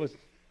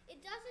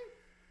 It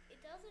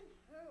doesn't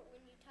hurt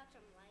when you touch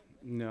them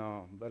lightly.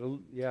 No,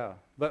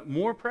 but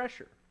more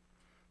pressure.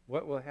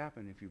 What will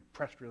happen if you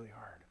press really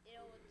hard?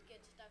 It'll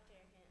get stuck to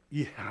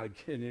your hand.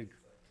 Yeah, and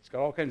it's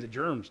got all kinds of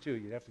germs too.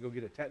 You'd have to go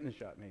get a tetanus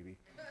shot maybe.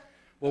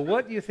 Well,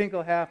 what do you think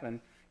will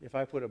happen if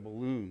I put a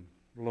balloon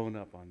blown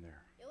up on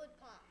there? It would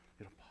pop.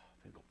 It'll pop.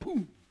 It'll go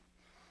boom.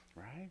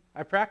 Right?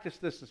 I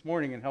practiced this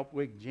morning and helped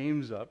wake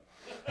James up.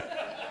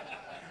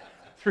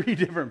 3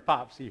 different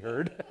pops he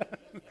heard.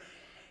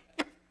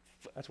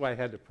 That's why I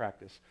had to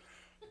practice.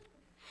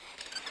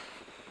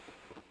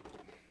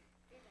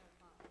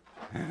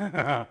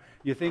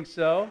 You think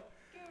so?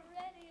 You're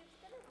ready. It's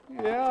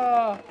gonna pop.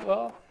 Yeah,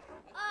 well.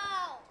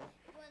 Oh,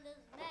 one of those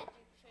magic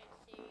tricks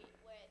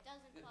where it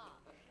doesn't pop.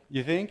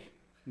 You think?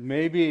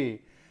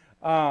 Maybe.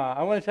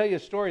 I want to tell you a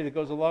story that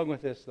goes along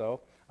with this,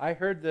 though. I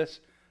heard this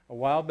a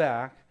while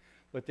back,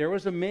 but there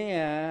was a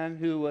man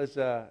who was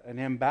an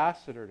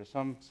ambassador to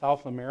some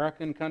South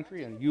American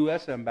country, a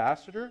U.S.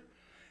 ambassador,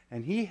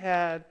 and he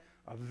had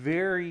a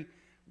very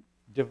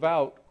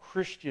devout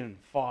Christian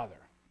father.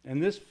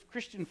 And this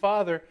Christian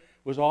father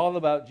was all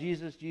about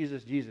Jesus,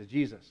 Jesus, Jesus,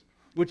 Jesus,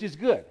 which is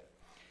good.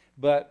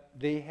 But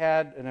they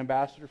had an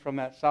ambassador from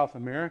that South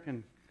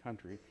American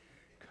country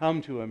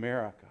come to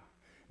America.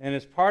 And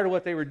as part of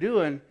what they were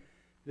doing,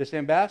 this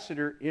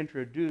ambassador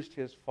introduced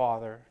his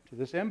father to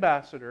this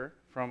ambassador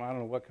from, I don't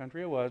know what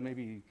country it was,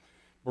 maybe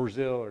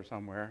Brazil or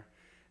somewhere.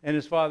 And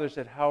his father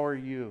said, "How are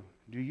you?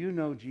 Do you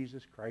know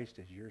Jesus Christ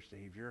as your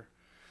Savior?"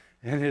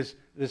 And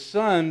the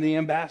son, the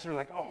ambassador,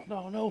 like, "Oh,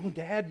 no,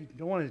 Dad, you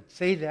don't want to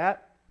say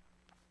that.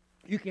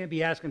 You can't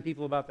be asking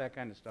people about that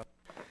kind of stuff."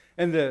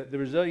 And the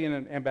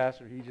Brazilian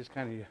ambassador, he just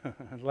kind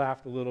of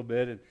laughed a little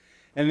bit,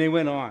 and they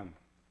went on.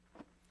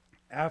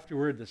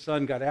 Afterward, the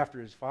son got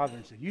after his father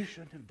and said, "You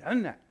shouldn't have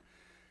done that."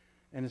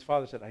 And his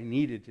father said, "I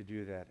needed to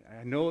do that.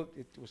 I know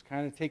it was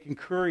kind of taking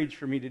courage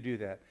for me to do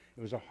that.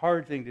 It was a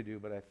hard thing to do,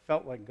 but I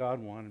felt like God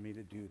wanted me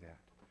to do that."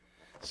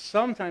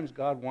 Sometimes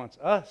God wants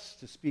us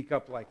to speak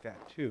up like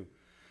that too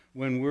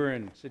when we're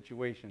in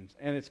situations.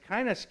 And it's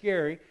kind of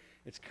scary.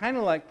 It's kind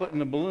of like putting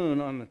a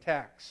balloon on the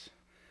tacks.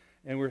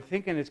 And we're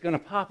thinking it's going to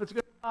pop, it's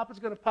going to pop, it's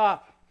going to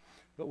pop.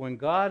 But when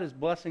God is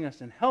blessing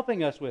us and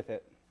helping us with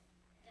it.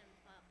 It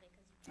doesn't pop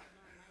because it's not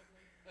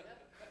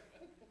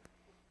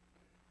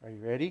lightly. Are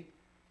you ready?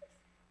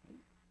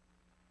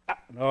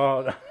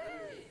 No.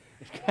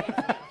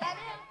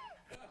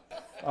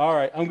 All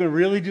right, I'm going to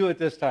really do it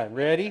this time.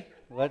 Ready?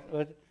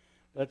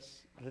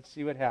 Let's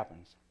see what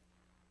happens.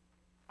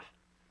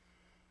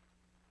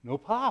 No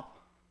pop.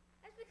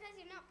 That's because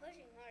you're not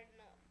pushing hard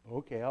enough.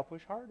 Okay, I'll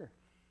push harder.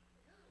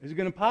 Is it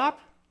going to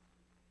pop?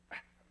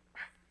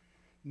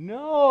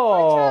 No.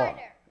 Much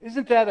harder.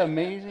 Isn't that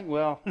amazing?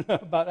 Well,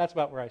 that's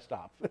about where I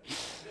stop.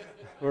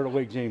 Or to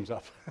wake James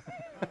up.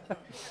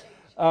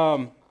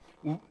 God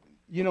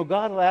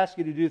will ask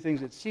you to do things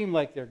that seem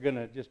like they're going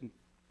to just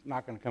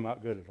not going to come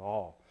out good at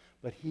all.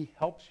 But he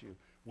helps you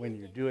when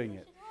you're doing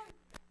it.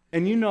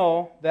 And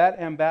that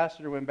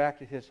ambassador went back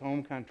to his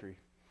home country,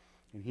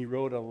 and he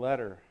wrote a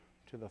letter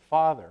to the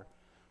father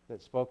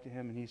that spoke to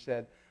him, and he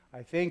said,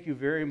 "I thank you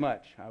very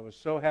much. I was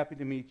so happy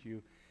to meet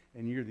you,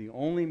 and you're the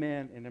only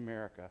man in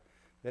America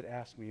that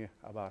asked me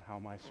about how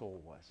my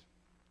soul was.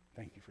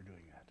 Thank you for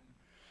doing that."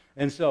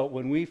 And so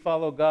when we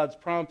follow God's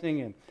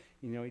prompting, and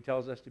he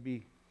tells us to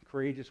be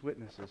courageous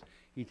witnesses,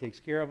 he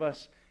takes care of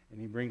us, and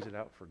he brings it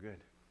out for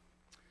good.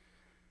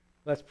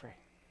 Let's pray.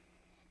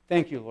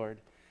 Thank you, Lord,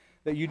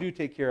 that you do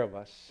take care of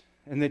us,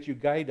 and that you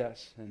guide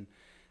us, and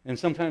And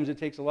sometimes it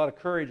takes a lot of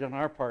courage on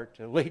our part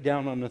to lay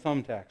down on the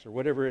thumbtacks or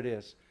whatever it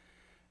is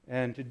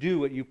and to do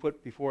what you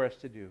put before us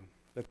to do.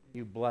 But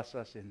you bless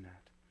us in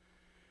that.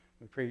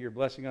 We pray your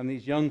blessing on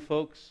these young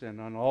folks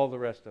and on all the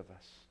rest of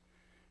us.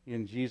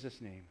 In Jesus'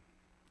 name,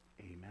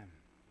 amen.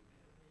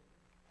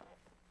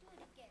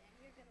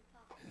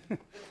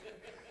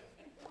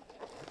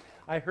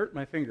 I hurt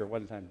my finger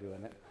one time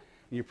doing it.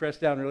 You press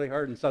down really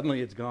hard and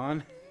suddenly it's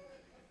gone.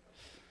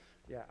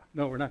 Yeah,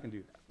 no, we're not going to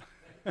do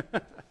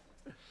that.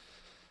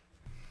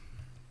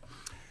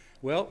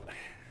 Well,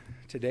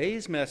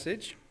 today's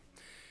message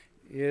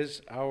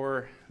is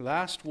our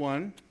last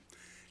one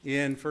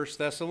in 1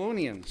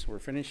 Thessalonians. We're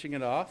finishing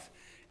it off,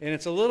 and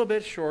it's a little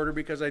bit shorter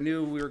because I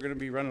knew we were going to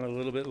be running a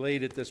little bit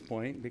late at this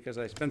point because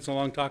I spent so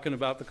long talking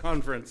about the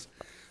conference.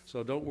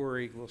 So don't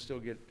worry, we'll still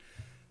be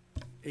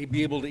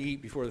able to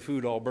eat before the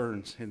food all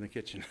burns in the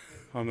kitchen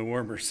on the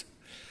warmers.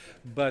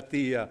 But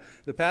the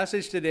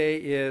passage today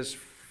is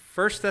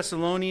 1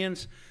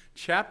 Thessalonians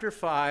chapter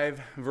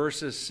 5,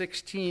 verses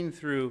 16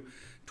 through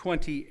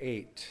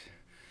 28.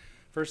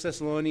 1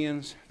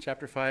 Thessalonians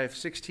chapter 5,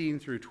 16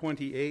 through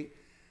 28.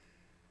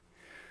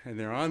 And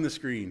they're on the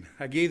screen.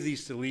 I gave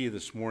these to Lee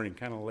this morning,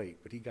 kind of late,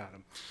 but he got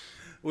them.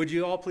 Would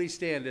you all please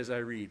stand as I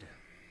read?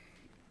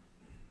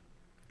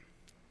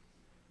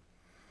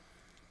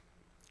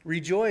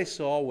 Rejoice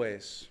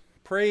always.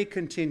 Pray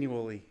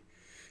continually.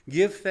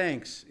 Give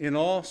thanks in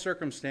all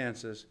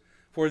circumstances,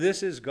 for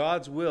this is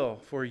God's will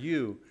for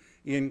you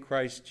in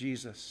Christ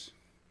Jesus.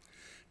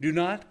 Do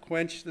not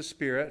quench the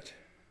Spirit.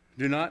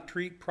 Do not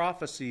treat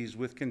prophecies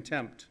with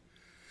contempt,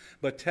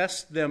 but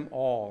test them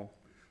all.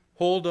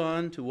 Hold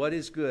on to what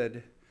is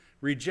good.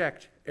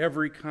 Reject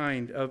every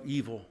kind of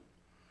evil.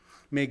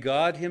 May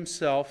God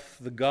himself,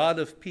 the God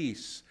of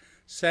peace,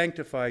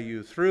 sanctify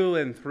you through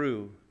and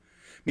through.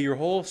 May your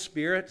whole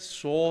spirit,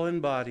 soul,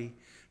 and body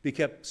be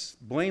kept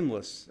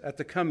blameless at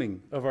the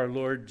coming of our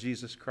Lord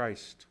Jesus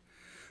Christ.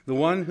 The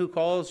one who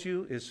calls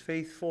you is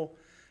faithful,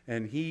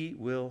 and he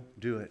will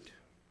do it.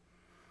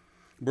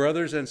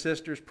 Brothers and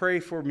sisters, pray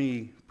for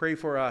me, pray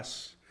for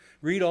us.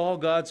 Greet all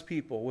God's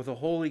people with a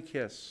holy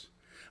kiss.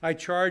 I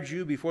charge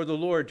you before the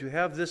Lord to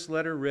have this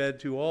letter read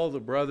to all the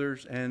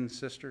brothers and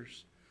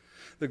sisters.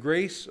 The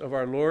grace of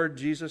our Lord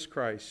Jesus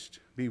Christ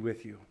be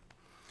with you.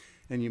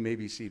 And you may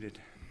be seated.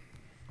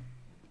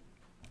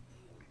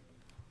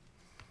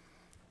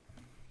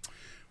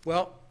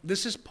 Well,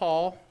 this is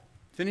Paul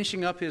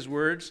finishing up his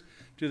words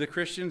to the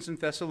Christians in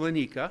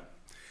Thessalonica.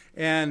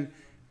 And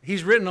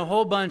he's written a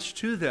whole bunch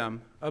to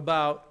them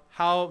about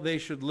how they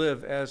should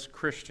live as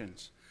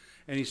Christians.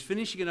 And he's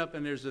finishing it up,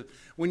 and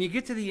when you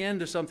get to the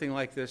end of something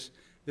like this,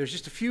 there's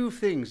just a few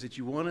things that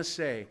you want to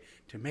say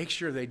to make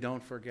sure they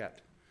don't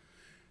forget.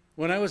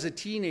 When I was a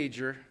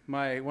teenager,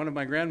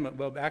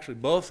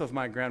 both of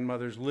my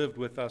grandmothers lived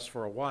with us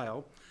for a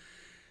while.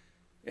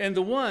 And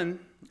the one,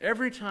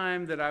 every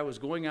time that I was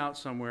going out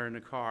somewhere in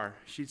the car,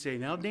 she'd say,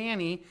 "Now,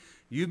 Danny,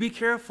 you be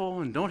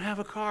careful and don't have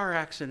a car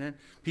accident.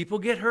 People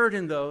get hurt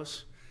in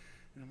those."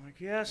 And I'm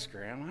like, "Yes,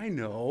 Graham, I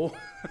know."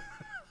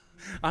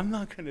 I'm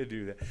not going to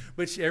do that.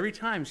 But every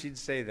time she'd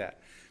say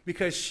that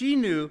because she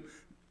knew,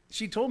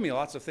 she told me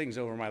lots of things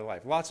over my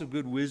life, lots of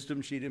good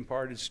wisdom she'd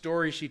imparted,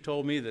 stories she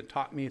told me that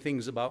taught me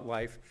things about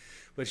life.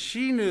 But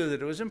she knew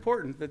that it was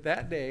important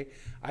that day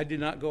I did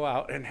not go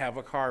out and have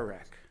a car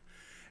wreck.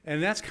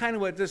 And that's kind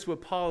of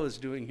what Paul is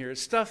doing here. It's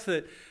stuff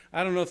that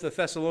I don't know if the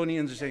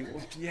Thessalonians are saying,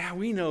 "Well, yeah,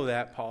 we know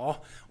that,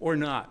 Paul," or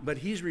not. But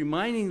he's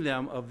reminding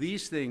them of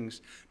these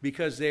things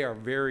because they are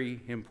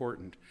very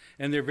important.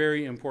 And they're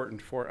very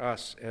important for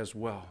us as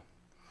well.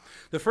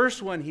 The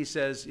first one, he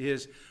says,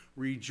 is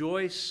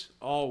rejoice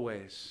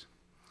always.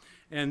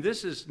 And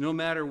this is no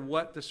matter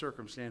what the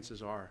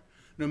circumstances are.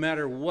 No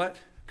matter what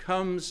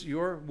comes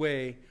your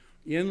way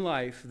in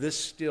life, this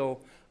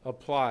still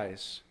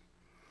applies.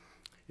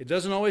 It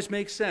doesn't always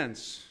make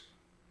sense,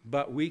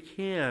 but we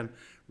can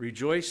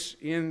rejoice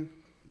in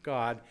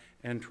God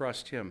and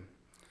trust him.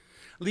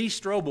 Lee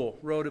Strobel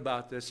wrote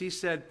about this. He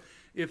said,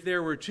 if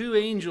there were two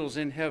angels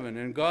in heaven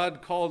and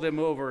God called them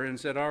over and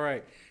said, "All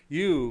right,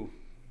 you,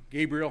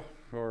 Gabriel,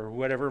 or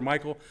whatever,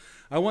 Michael,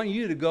 I want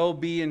you to go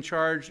be in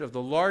charge of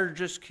the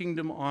largest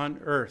kingdom on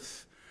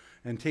earth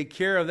and take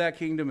care of that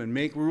kingdom and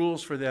make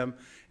rules for them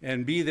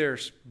and be their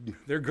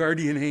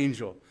guardian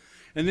angel."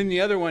 And then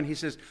the other one, he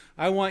says,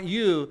 "I want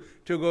you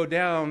to go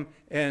down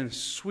and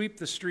sweep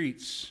the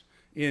streets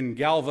in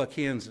Galva,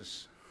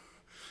 Kansas."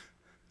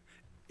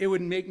 It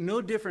would make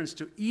no difference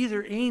to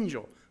either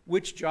angel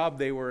which job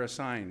they were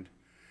assigned.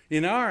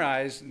 In our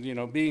eyes,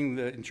 being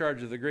in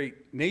charge of the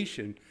great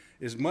nation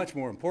is much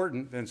more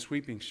important than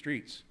sweeping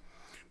streets.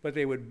 But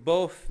they would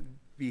both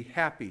be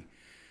happy.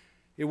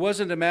 It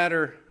wasn't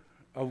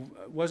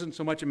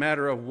so much a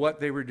matter of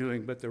what they were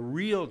doing, but the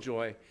real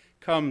joy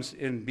comes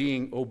in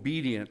being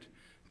obedient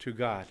to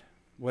God,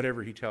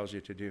 whatever he tells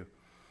you to do,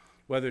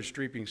 whether it's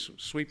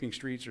sweeping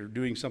streets or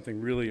doing something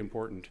really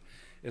important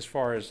as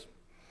far as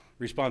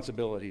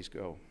responsibilities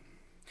go.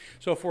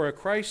 So for a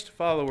Christ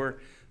follower,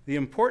 the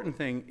important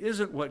thing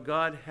isn't what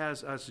God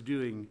has us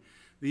doing.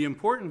 The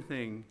important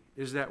thing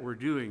is that we're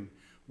doing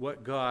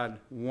what God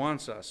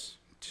wants us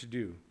to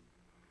do.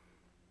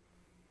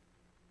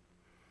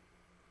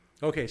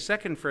 Okay,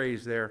 second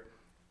phrase there,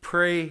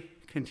 pray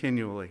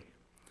continually.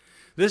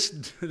 This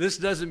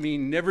doesn't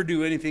mean never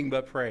do anything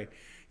but pray.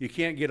 You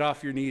can't get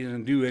off your knees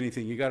and do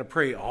anything. You got to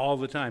pray all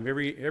the time,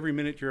 every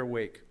minute you're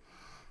awake.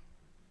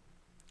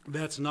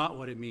 That's not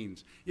what it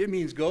means. It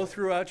means go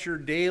throughout your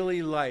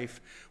daily life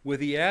with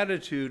the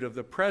attitude of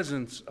the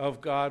presence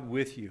of God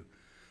with you.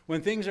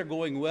 When things are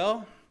going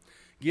well,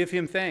 give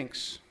him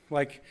thanks.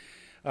 Like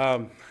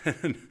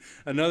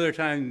another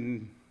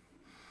time,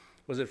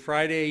 was it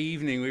Friday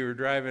evening, we were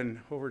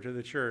driving over to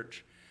the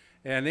church,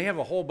 and they have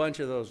a whole bunch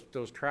of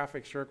those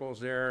traffic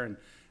circles there, and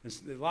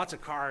lots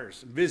of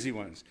cars, busy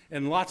ones,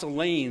 and lots of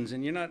lanes,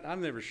 and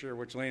I'm never sure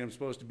which lane I'm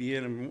supposed to be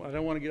in, and I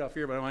don't want to get off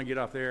here, but I want to get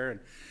off there. And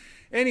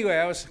anyway,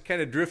 I was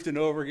kind of drifting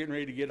over, getting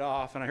ready to get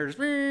off, and I heard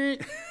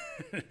this,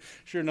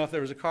 sure enough,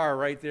 there was a car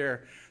right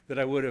there that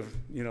I would have,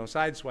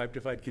 sideswiped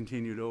if I'd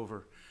continued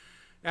over.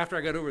 After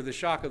I got over the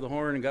shock of the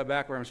horn and got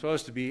back where I'm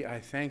supposed to be, I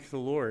thanked the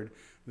Lord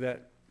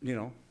that,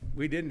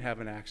 we didn't have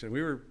an accident.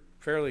 We were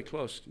fairly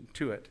close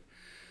to it.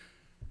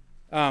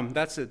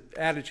 That's an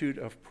attitude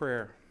of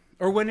prayer.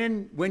 Or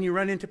when you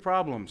run into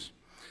problems,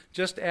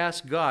 just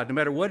ask God, no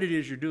matter what it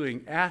is you're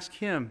doing, ask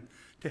him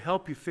to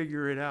help you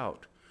figure it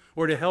out,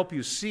 or to help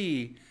you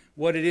see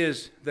what it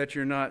is that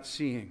you're not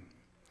seeing.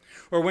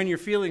 Or when you're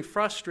feeling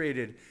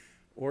frustrated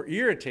or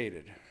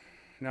irritated.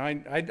 Now,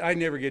 I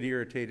never get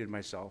irritated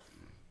myself,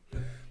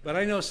 but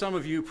I know some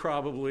of you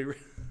probably,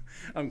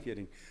 I'm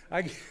kidding.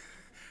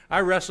 I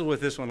wrestle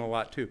with this one a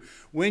lot too.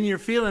 When you're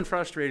feeling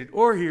frustrated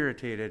or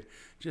irritated,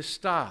 just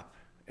stop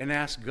and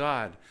ask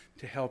God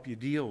to help you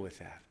deal with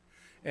that.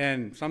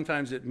 And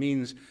sometimes it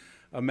means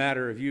a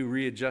matter of you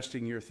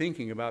readjusting your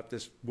thinking about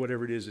this,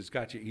 whatever it is that's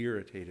got you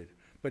irritated.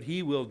 But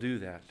he will do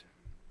that.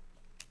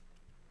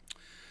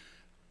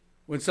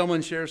 When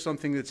someone shares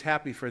something that's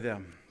happy for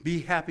them,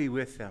 be happy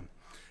with them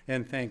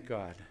and thank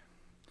God.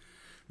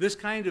 This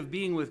kind of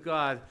being with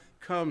God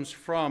comes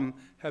from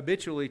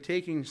habitually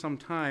taking some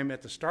time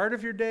at the start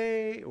of your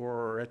day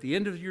or at the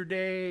end of your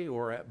day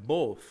or at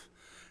both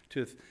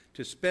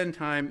to spend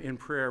time in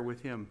prayer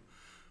with him.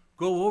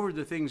 Go over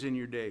the things in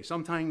your day.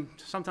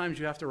 Sometimes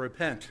you have to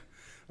repent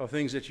of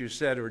things that you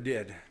said or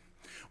did.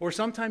 Or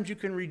sometimes you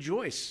can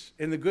rejoice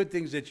in the good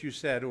things that you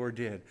said or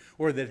did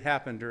or that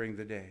happened during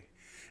the day.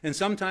 And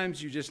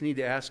sometimes you just need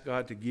to ask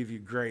God to give you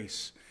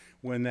grace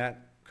when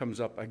that comes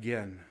up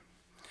again.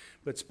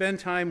 But spend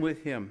time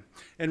with him.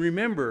 And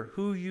remember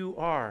who you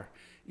are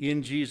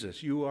in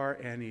Jesus. You are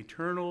an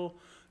eternal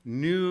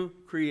new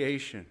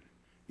creation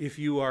if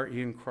you are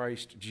in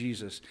Christ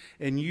Jesus.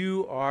 And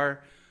you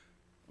are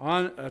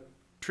on a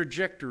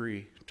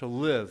trajectory to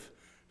live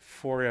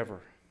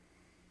forever.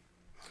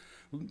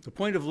 The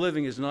point of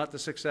living is not the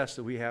success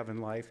that we have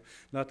in life,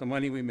 not the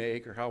money we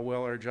make or how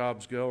well our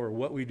jobs go or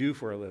what we do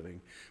for a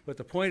living. But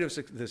the point of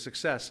the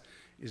success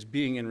is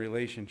being in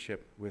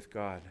relationship with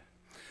God.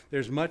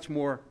 There's much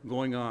more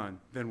going on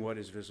than what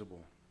is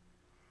visible.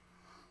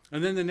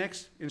 And then the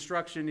next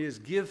instruction is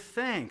give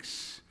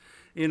thanks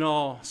in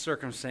all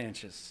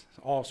circumstances.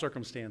 All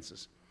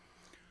circumstances.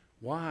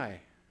 Why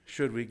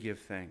should we give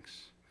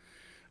thanks?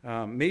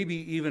 Maybe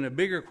even a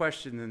bigger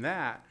question than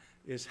that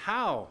is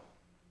how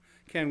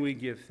can we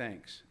give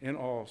thanks in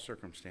all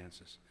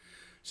circumstances?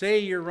 Say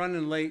you're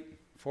running late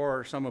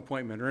for some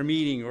appointment or a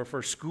meeting or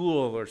for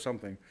school or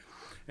something,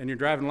 and you're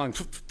driving along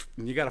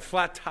and you got a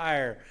flat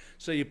tire,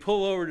 so you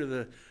pull over to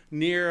the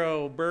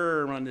narrow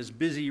berm on this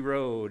busy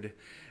road,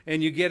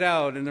 and you get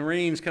out and the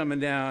rain's coming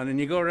down, and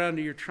you go around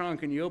to your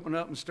trunk and you open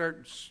up and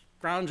start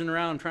scrounging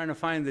around trying to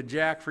find the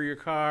jack for your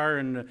car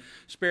and the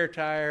spare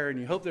tire, and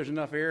you hope there's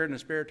enough air in the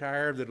spare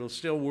tire that it'll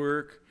still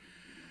work.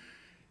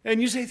 And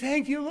you say,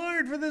 thank you,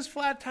 Lord, for this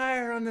flat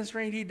tire on this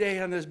rainy day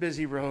on this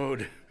busy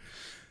road.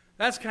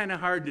 That's kind of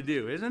hard to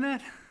do, isn't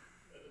it?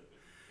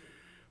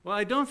 Well,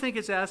 I don't think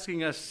it's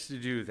asking us to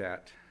do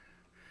that.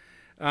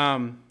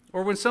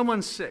 Or when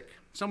someone's sick,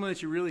 someone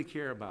that you really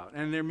care about,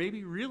 and they're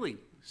maybe really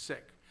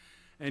sick,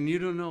 and you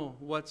don't know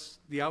what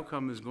the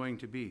outcome is going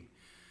to be.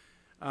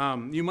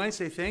 You might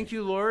say, thank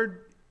you,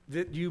 Lord,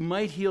 that you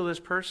might heal this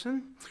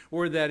person,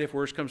 or that if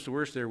worse comes to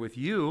worse, they're with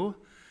you.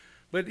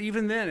 But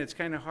even then, it's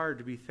kind of hard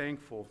to be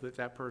thankful that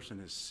that person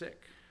is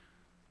sick.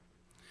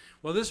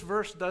 Well, this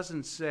verse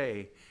doesn't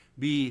say,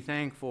 be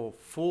thankful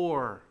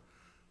for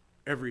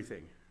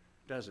everything,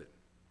 does it?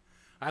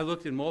 I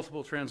looked in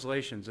multiple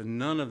translations, and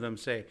none of them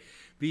say,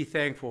 be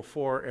thankful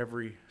for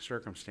every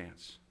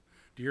circumstance.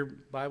 Do your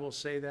Bibles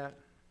say that?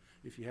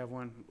 If you have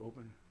one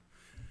open?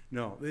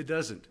 No, it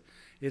doesn't.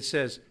 It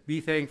says, be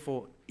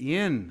thankful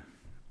in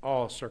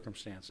all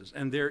circumstances,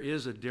 and there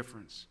is a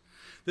difference.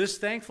 This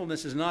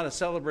thankfulness is not a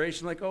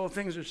celebration like, oh,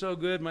 things are so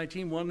good, my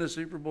team won the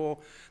Super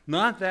Bowl.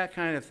 Not that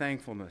kind of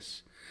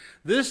thankfulness.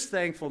 This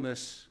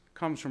thankfulness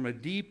comes from a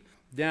deep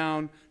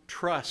down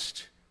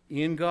trust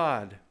in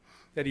God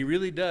that he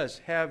really does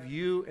have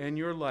you and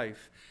your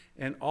life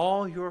and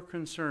all your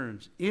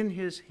concerns in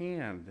his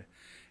hand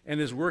and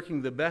is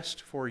working the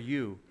best for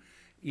you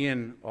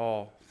in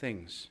all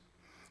things,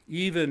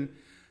 even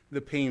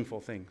the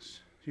painful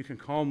things. You can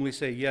calmly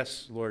say,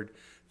 yes, Lord,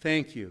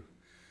 thank you,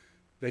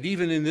 that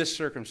even in this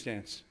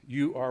circumstance,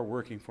 you are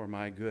working for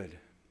my good.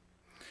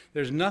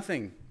 There's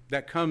nothing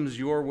that comes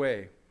your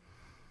way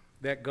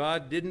that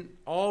God didn't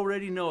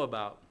already know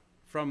about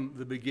from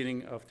the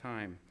beginning of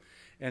time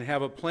and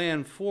have a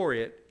plan for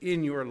it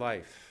in your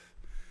life,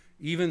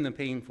 even the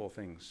painful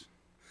things.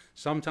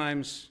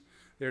 Sometimes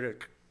they're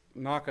to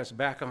knock us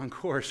back on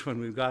course when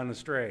we've gone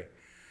astray.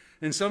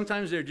 And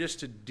sometimes they're just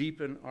to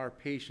deepen our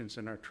patience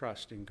and our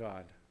trust in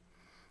God.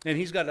 And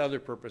he's got other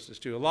purposes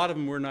too. A lot of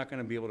them we're not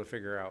going to be able to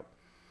figure out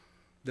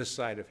this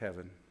side of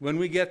heaven. When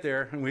we get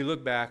there and we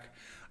look back,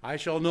 I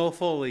shall know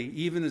fully,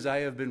 even as I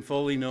have been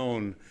fully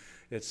known,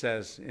 it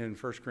says in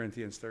 1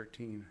 Corinthians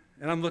 13.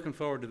 And I'm looking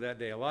forward to that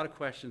day. A lot of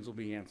questions will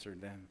be answered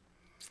then.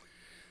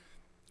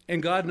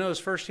 And God knows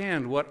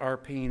firsthand what our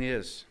pain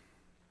is.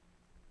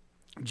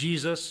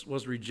 Jesus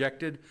was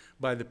rejected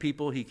by the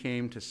people he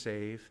came to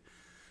save.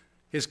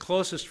 His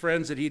closest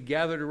friends that he'd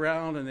gathered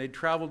around, and they'd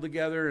traveled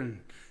together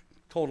and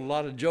told a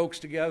lot of jokes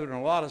together and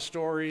a lot of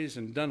stories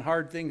and done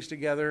hard things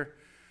together,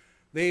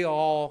 they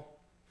all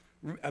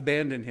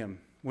abandoned him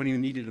when he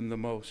needed him the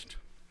most.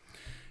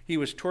 He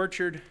was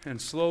tortured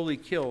and slowly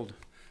killed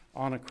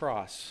on a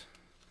cross.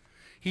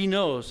 He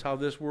knows how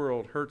this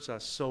world hurts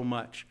us so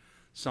much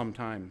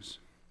sometimes.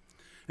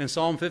 And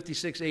Psalm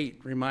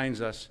 56:8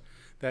 reminds us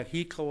that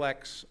he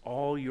collects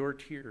all your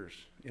tears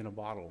in a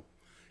bottle.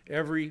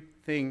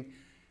 Everything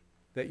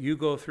that you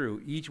go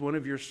through, each one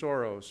of your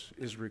sorrows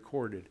is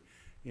recorded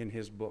in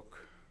his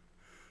book.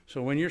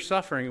 So when you're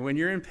suffering, when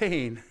you're in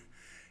pain,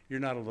 you're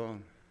not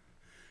alone.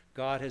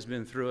 God has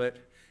been through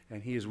it,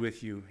 and he is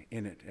with you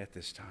in it at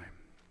this time.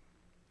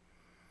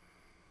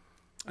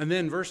 And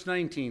then verse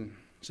 19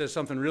 says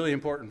something really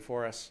important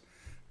for us.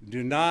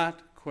 Do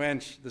not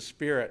quench the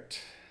Spirit.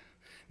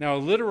 Now, a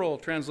literal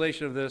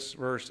translation of this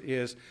verse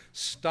is,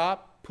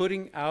 stop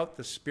putting out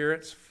the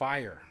Spirit's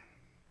fire.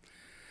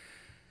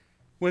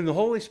 When the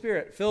Holy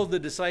Spirit filled the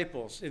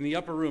disciples in the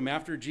upper room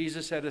after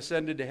Jesus had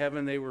ascended to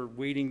heaven, they were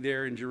waiting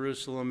there in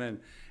Jerusalem, and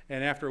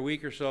after a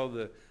week or so,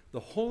 the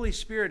Holy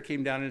Spirit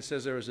came down, and it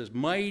says there was this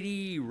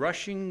mighty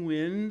rushing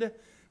wind.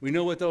 We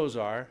know what those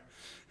are.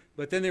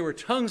 But then there were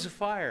tongues of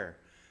fire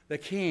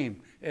that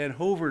came and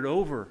hovered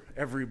over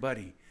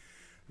everybody.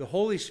 The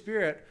Holy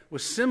Spirit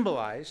was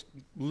symbolized,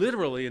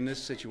 literally in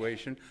this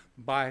situation,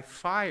 by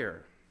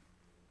fire.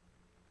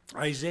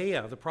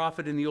 Isaiah, the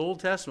prophet in the Old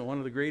Testament, one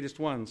of the greatest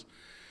ones,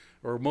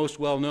 or most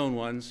well-known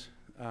ones.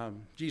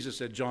 Jesus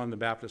said John the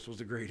Baptist was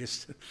the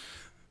greatest.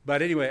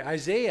 But anyway,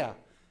 Isaiah,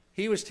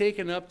 he was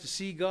taken up to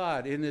see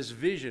God in this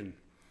vision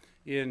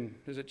in,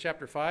 is it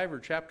chapter 5 or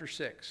chapter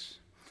 6?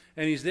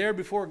 And he's there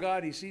before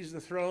God. He sees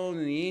the throne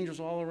and the angels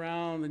all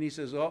around, and he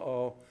says,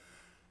 uh-oh,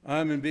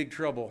 I'm in big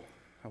trouble.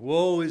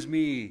 Woe is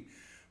me,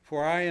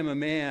 for I am a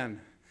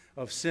man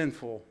of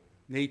sinful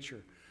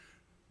nature.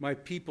 My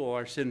people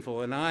are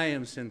sinful, and I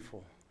am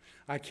sinful.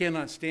 I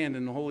cannot stand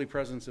in the holy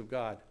presence of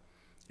God.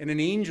 And an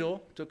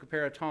angel took a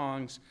pair of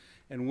tongs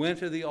and went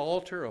to the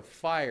altar of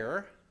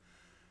fire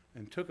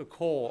and took a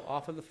coal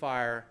off of the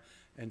fire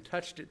and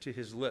touched it to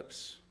his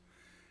lips.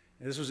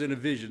 And this was in a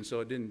vision,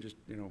 so it didn't just,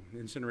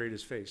 incinerate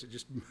his face.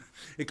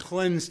 It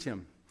cleansed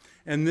him.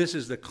 And this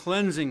is the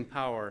cleansing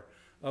power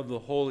of the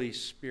Holy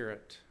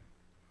Spirit.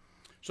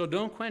 So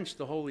don't quench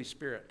the Holy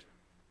Spirit.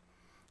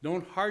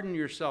 Don't harden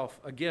yourself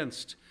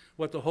against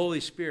what the Holy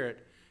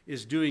Spirit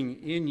is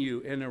doing in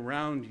you and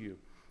around you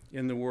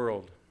in the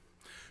world.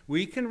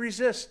 We can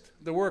resist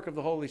the work of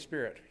the Holy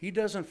Spirit. He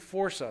doesn't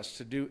force us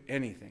to do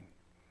anything.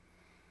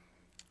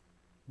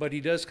 But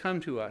he does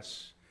come to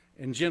us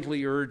and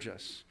gently urge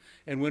us.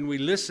 And when we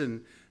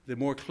listen, the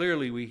more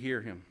clearly we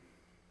hear him.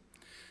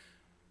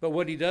 But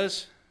what he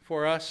does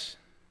for us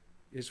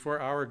is for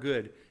our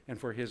good and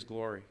for his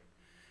glory.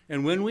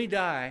 And when we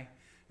die,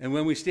 and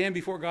when we stand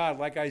before God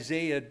like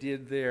Isaiah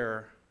did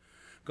there,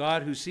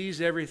 God who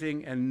sees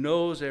everything and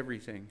knows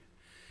everything,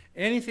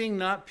 anything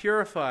not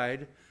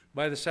purified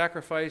by the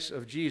sacrifice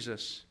of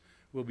Jesus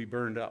will be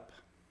burned up.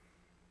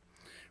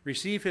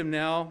 Receive him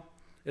now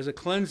as a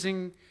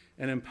cleansing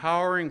and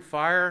empowering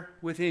fire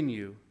within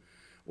you,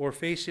 or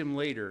face him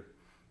later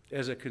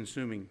as a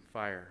consuming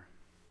fire.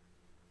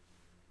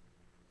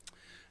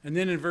 And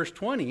then in verse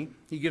 20,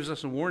 he gives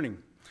us a warning.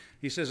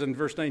 He says in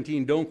verse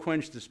 19, don't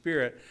quench the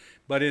Spirit.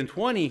 But in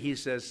 20, he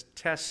says,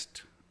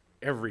 test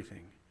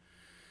everything.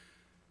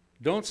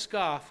 Don't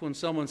scoff when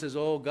someone says,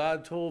 oh,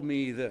 God told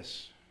me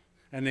this,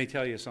 and they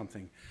tell you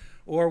something.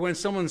 Or when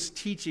someone's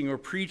teaching or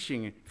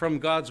preaching from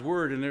God's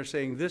word and they're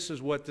saying, this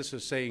is what this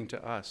is saying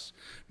to us.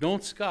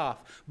 Don't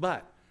scoff,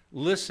 but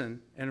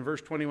listen. And in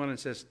verse 21, it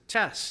says,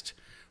 test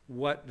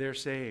what they're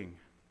saying.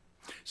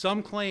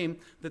 Some claim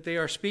that they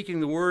are speaking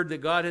the word that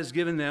God has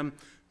given them,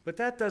 but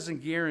that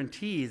doesn't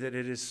guarantee that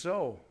it is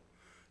so.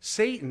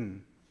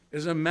 Satan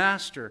is a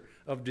master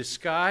of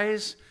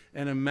disguise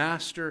and a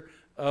master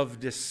of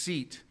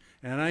deceit.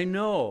 And I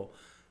know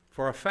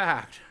for a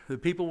fact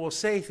that people will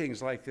say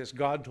things like this,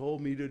 God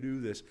told me to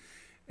do this,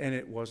 and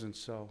it wasn't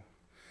so.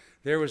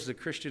 There was the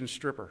Christian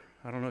stripper.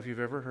 I don't know if you've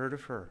ever heard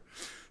of her.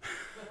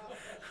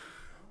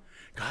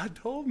 God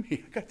told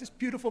me I got this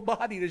beautiful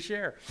body to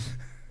share.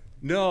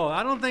 No,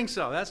 I don't think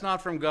so. That's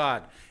not from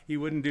God. He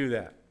wouldn't do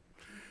that.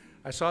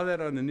 I saw that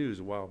on the news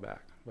a while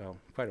back. Well,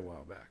 quite a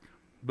while back.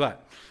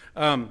 But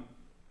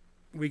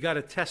we got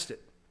to test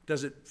it.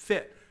 Does it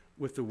fit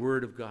with the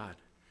Word of God?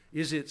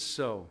 Is it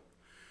so?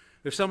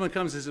 If someone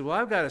comes and says, well,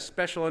 I've got a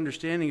special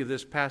understanding of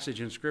this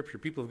passage in Scripture.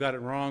 People have got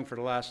it wrong for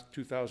the last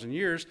 2,000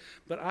 years,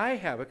 but I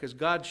have it because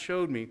God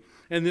showed me,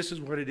 and this is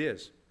what it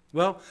is.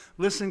 Well,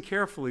 listen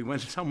carefully when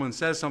someone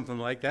says something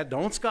like that.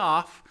 Don't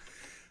scoff,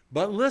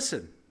 but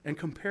listen and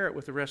compare it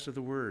with the rest of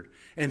the Word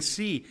and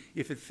see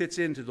if it fits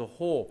into the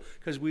whole,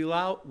 because we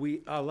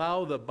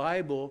allow the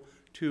Bible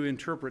to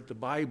interpret the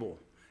Bible.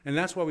 And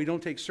that's why we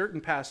don't take certain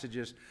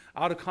passages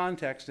out of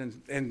context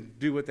and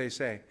do what they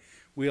say.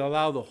 We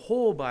allow the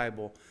whole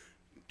Bible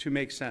to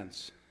make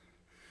sense.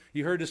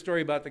 You heard the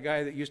story about the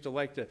guy that used to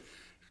like to,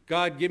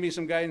 God, give me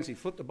some guidance. He'd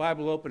flip the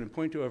Bible open and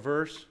point to a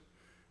verse,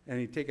 and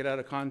he'd take it out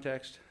of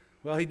context.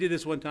 Well, he did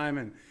this one time,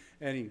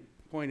 and he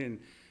pointed,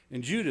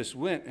 and Judas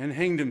went and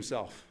hanged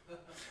himself.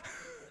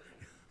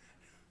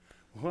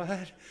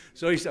 What?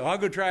 So he said, I'll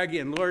go try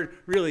again. Lord,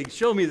 really,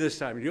 show me this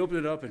time. And he opened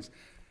it up and said,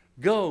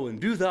 go and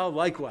do thou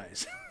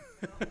likewise.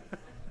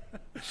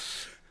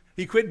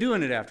 He quit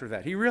doing it after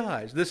that. He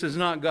realized this is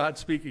not God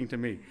speaking to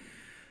me.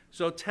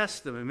 So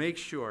test them and make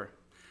sure.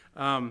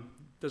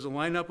 Does it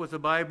line up with the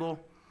Bible?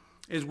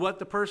 Is what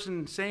the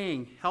person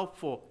saying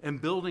helpful and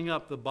building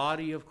up the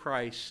body of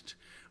Christ,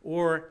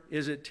 or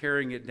is it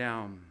tearing it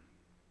down?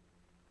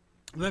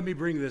 Let me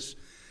bring this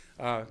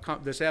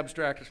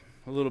abstract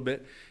a little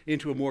bit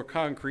into a more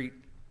concrete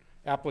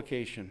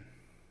application.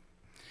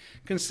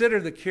 Consider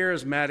the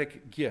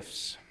charismatic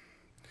gifts.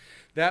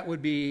 That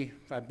would be,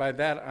 by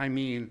that I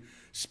mean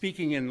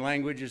speaking in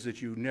languages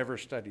that you never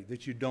studied,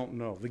 that you don't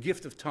know. The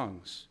gift of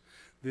tongues.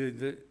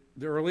 The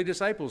early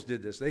disciples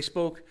did this. They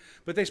spoke,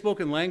 but they spoke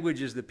in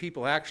languages that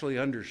people actually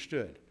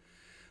understood.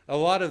 A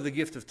lot of the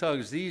gift of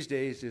tongues these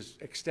days is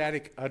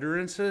ecstatic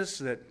utterances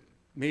that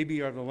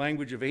maybe are the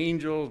language of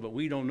angels, but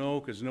we don't know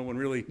because no one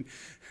really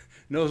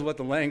knows what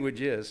the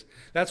language is.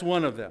 That's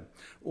one of them.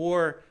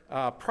 Or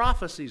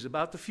prophecies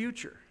about the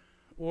future,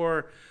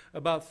 or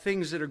about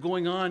things that are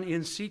going on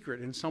in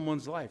secret in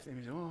someone's life. They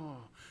say, oh,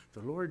 the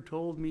Lord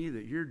told me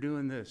that you're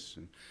doing this,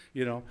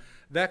 and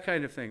that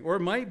kind of thing. Or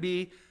it might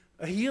be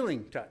a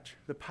healing touch,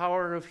 the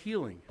power of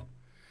healing.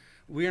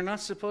 We are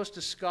not supposed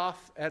to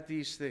scoff at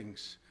these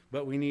things,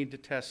 but we need to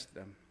test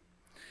them.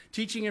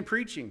 Teaching and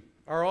preaching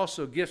are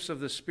also gifts of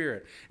the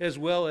Spirit, as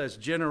well as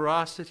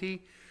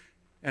generosity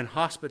and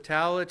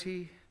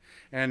hospitality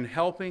and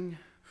helping.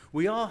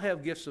 We all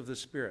have gifts of the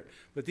Spirit,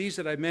 but these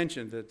that I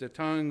mentioned, the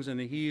tongues and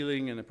the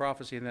healing and the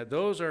prophecy and that,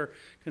 those are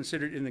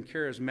considered in the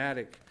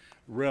charismatic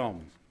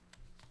realm.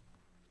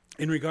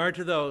 In regard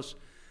to those,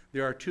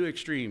 there are two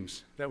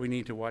extremes that we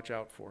need to watch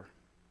out for.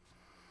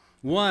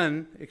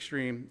 One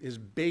extreme is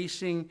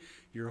basing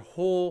your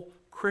whole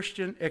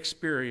Christian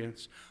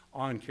experience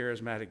on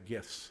charismatic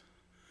gifts.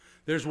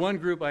 There's one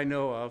group I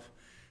know of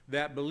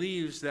that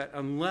believes that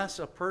unless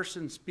a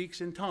person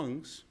speaks in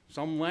tongues,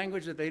 some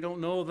language that they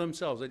don't know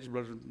themselves, they just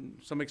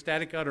some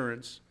ecstatic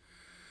utterance,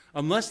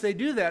 unless they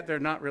do that, they're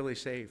not really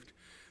saved.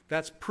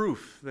 That's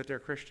proof that they're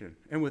Christian.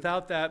 And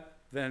without that,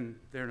 then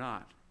they're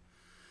not.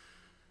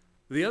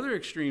 The other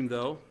extreme,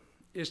 though,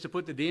 is to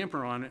put the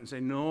damper on it and say,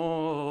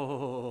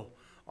 no,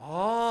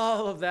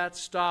 all of that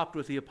stopped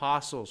with the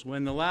apostles.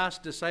 When the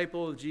last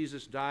disciple of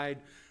Jesus died,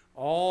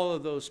 all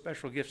of those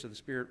special gifts of the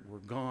Spirit were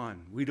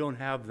gone. We don't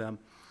have them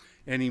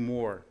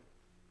anymore.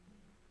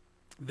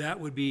 That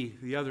would be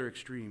the other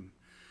extreme.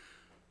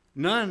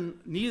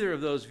 Neither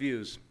of those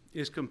views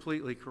is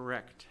completely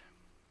correct.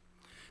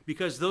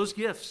 Because those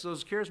gifts,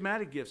 those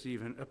charismatic gifts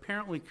even,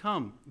 apparently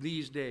come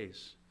these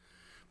days.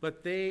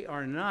 But they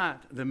are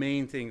not the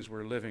main things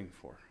we're living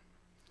for.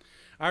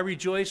 I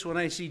rejoice when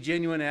I see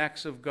genuine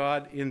acts of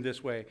God in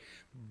this way,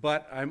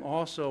 but I'm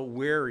also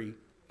wary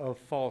of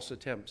false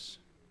attempts.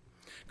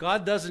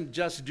 God doesn't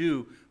just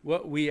do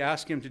what we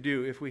ask him to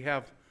do if we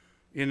have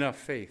enough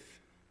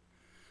faith.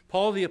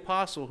 Paul the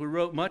Apostle, who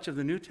wrote much of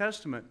the New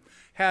Testament,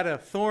 had a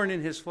thorn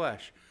in his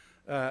flesh,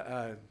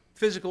 a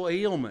physical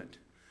ailment.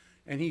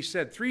 And he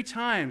said, 3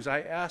 times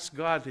I asked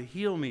God to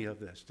heal me of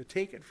this, to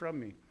take it from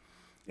me.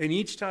 And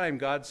each time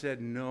God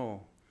said,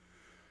 no,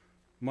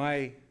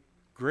 my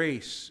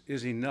grace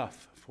is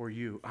enough for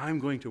you. I'm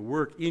going to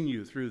work in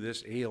you through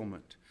this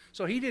ailment.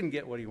 So he didn't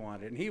get what he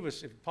wanted. And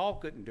if Paul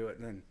couldn't do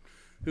it, then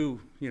who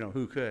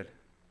could?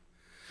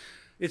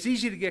 It's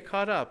easy to get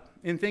caught up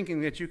in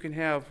thinking that you can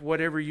have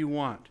whatever you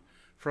want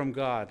from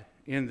God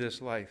in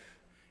this life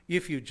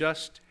if you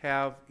just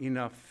have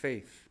enough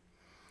faith.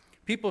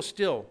 People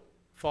still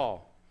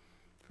fall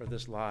for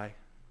this lie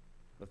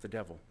of the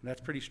devil. And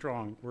that's pretty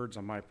strong words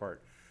on my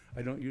part.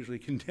 I don't usually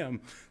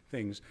condemn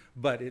things,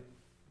 but it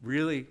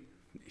really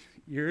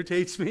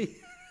irritates me.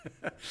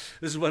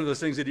 This is one of those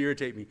things that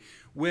irritate me.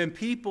 When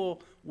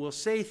people will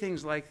say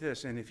things like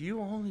this, and if you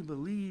only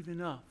believe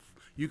enough,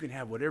 you can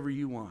have whatever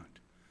you want.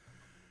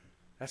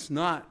 That's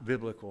not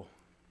biblical.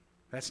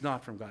 That's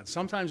not from God.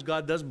 Sometimes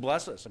God does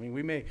bless us. I mean,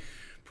 we may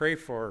pray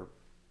for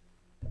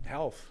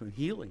health and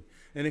healing,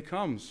 and it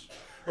comes.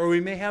 Or we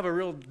may have a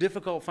real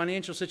difficult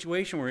financial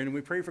situation we're in, and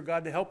we pray for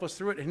God to help us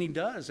through it, and He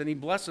does, and He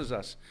blesses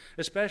us,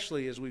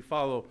 especially as we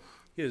follow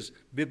His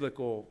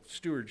biblical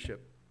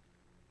stewardship.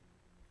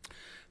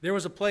 There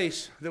was a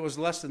place that was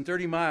less than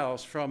 30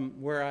 miles from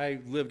where I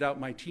lived out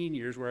my teen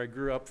years, where I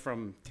grew up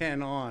from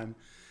 10 on,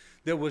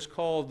 that was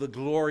called the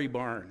Glory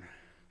Barn.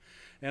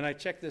 And I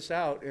checked this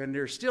out, and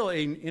there's still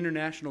an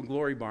International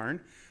Glory Barn.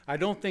 I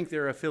don't think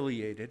they're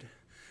affiliated,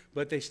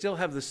 but they still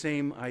have the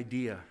same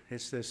idea.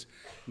 It's this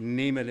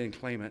name it and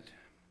claim it.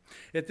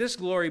 At this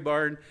Glory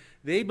Barn,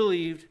 they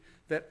believed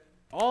that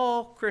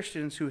all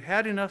Christians who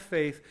had enough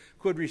faith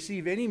could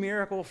receive any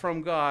miracle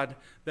from God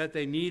that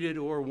they needed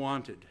or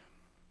wanted.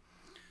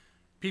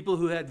 People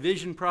who had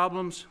vision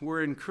problems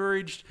were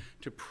encouraged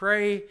to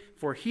pray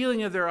for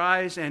healing of their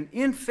eyes and,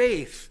 in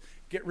faith,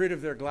 get rid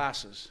of their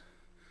glasses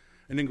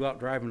and then go out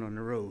driving on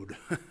the road.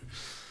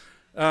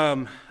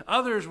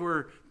 Others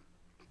were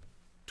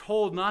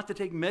told not to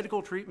take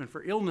medical treatment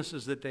for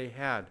illnesses that they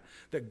had,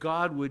 that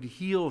God would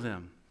heal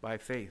them by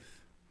faith.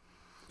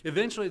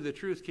 Eventually, the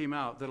truth came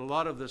out that a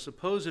lot of the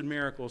supposed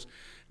miracles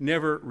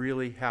never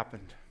really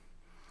happened.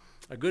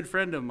 A good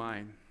friend of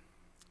mine,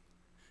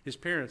 his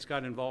parents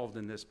got involved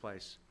in this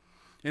place,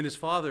 and his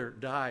father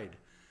died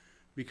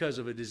because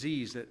of a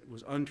disease that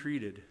was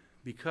untreated,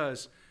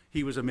 because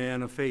he was a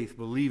man of faith,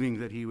 believing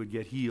that he would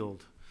get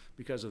healed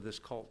because of this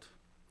cult.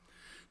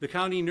 The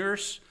county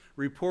nurse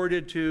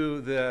reported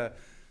to the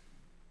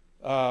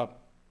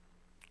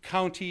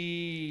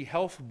county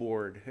health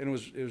board, and it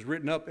was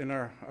written up in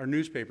our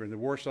newspaper, in the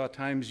Warsaw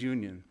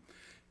Times-Union.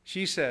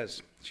 She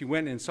says, she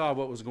went and saw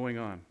what was going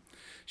on.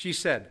 She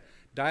said,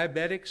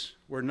 diabetics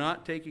were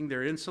not taking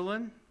their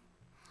insulin,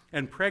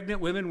 and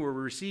pregnant women were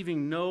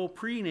receiving no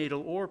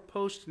prenatal or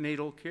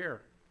postnatal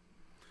care.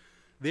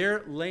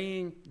 They're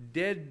laying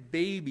dead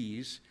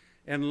babies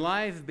and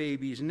live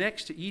babies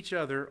next to each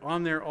other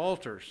on their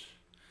altars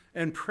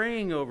and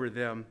praying over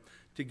them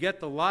to get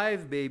the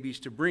live babies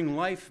to bring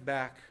life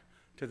back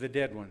to the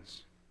dead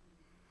ones.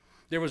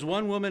 There was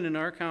one woman in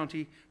our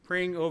county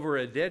praying over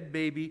a dead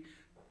baby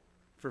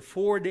for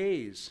 4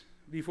 days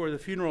before the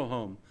funeral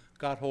home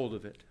got hold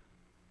of it.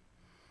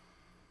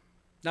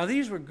 Now,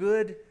 these were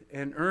good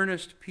and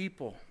earnest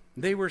people.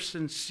 They were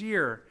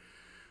sincere,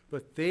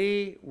 but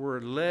they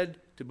were led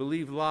to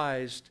believe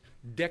lies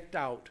decked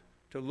out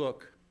to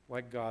look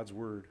like God's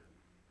word.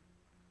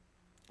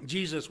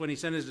 Jesus, when he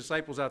sent his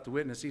disciples out to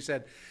witness, he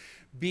said,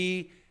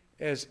 be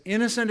as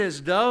innocent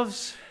as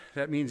doves,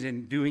 that means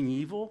in doing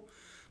evil,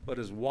 but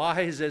as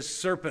wise as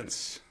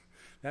serpents.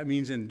 That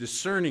means in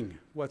discerning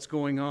what's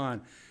going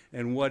on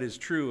and what is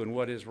true and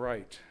what is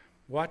right.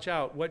 Watch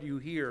out what you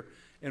hear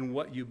and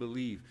what you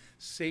believe.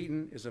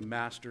 Satan is a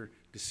master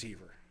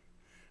deceiver.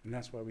 And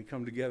that's why we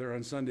come together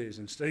on Sundays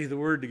and study the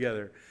Word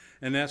together.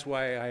 And that's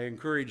why I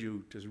encourage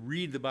you to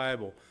read the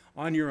Bible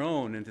on your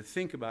own and to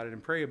think about it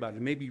and pray about it.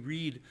 And maybe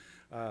read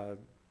a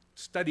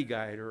study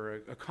guide or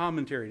a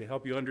commentary to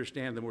help you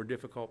understand the more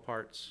difficult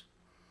parts.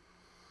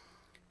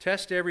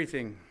 Test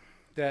everything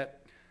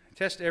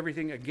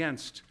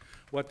against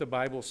what the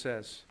Bible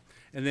says.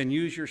 And then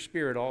use your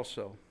spirit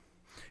also.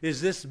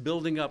 Is this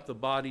building up the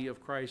body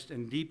of Christ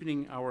and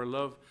deepening our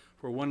love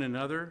for one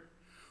another?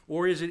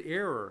 Or is it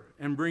error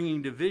and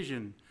bringing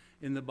division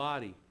in the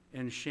body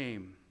and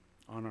shame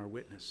on our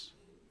witness?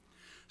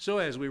 So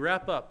as we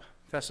wrap up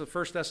 1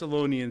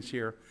 Thessalonians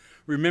here,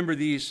 remember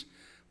these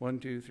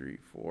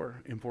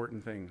 4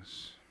 important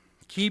things.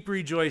 Keep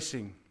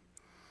rejoicing.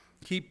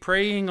 Keep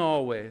praying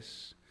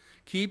always.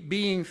 Keep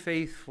being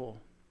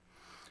faithful.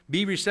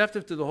 Be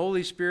receptive to the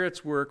Holy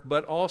Spirit's work,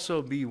 but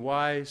also be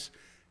wise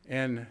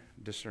and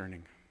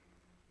discerning.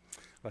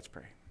 Let's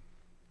pray.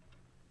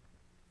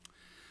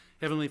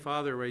 Heavenly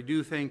Father, I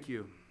do thank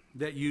you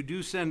that you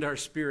do send your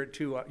spirit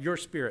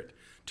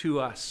to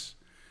us.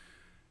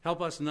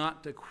 Help us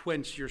not to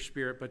quench your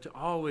spirit, but to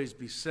always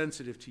be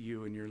sensitive to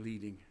you and your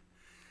leading.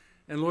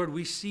 And Lord,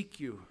 we seek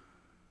you.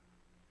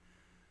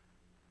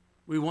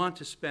 We want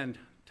to spend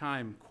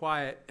time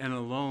quiet and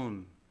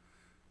alone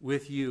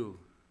with you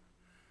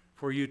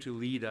for you to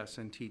lead us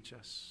and teach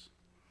us.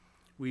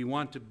 We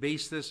want to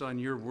base this on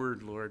your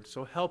word, Lord.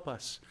 So help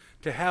us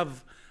to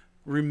have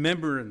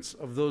remembrance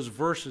of those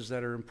verses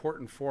that are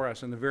important for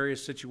us in the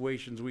various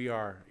situations we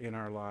are in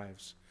our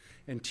lives.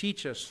 And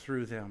teach us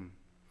through them.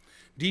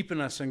 Deepen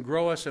us and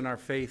grow us in our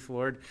faith,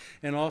 Lord,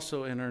 and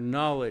also in our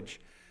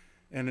knowledge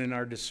and in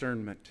our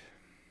discernment.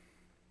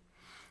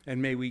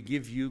 And may we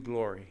give you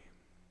glory.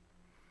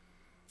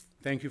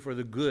 Thank you for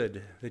the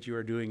good that you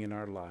are doing in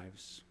our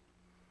lives.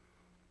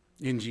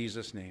 In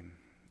Jesus' name,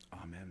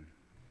 amen.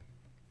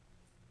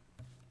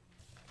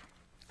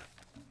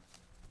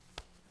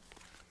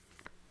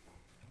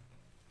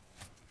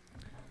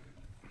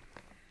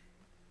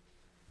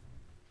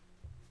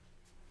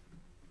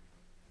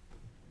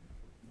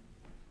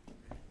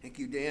 Thank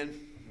you, Dan.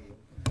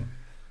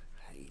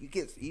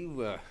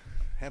 You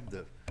have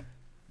the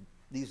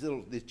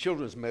these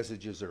children's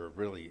messages are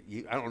really,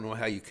 I don't know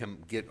how you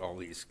get all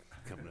these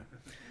coming up,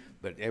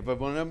 but every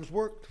one of them's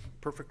worked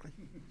perfectly.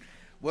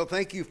 Well,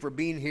 thank you for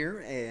being here,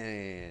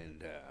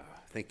 and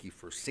thank you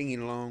for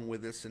singing along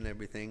with us and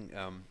everything.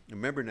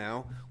 Remember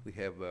now, we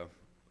have a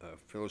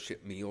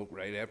fellowship meal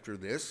right after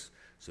this,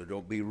 so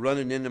don't be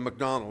running into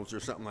McDonald's or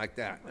something like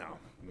that. No,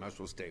 you might as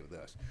well stay with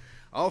us.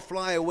 I'll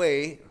fly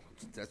away.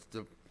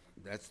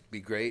 That's be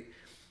great.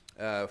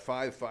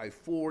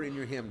 554 in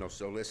your hymnal.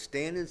 So let's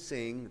stand and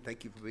sing.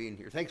 Thank you for being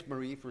here. Thanks,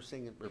 Marie, for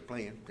singing or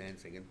playing and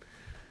singing.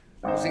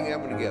 We'll sing that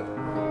one together.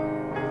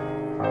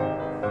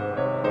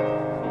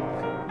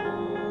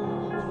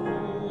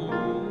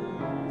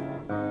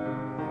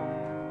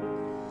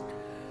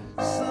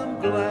 Some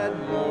glad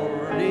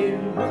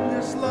morning when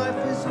this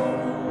life is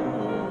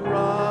over,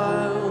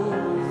 I'll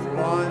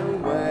fly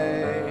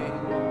away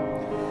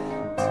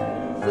to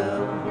the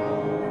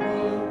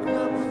morning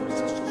comes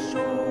such a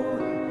shore.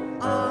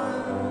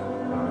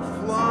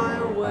 I'll fly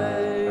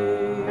away.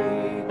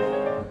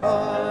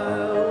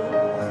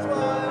 I'll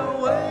fly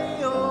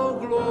away, oh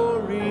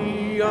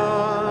glory.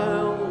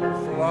 I'll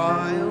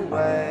fly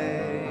away.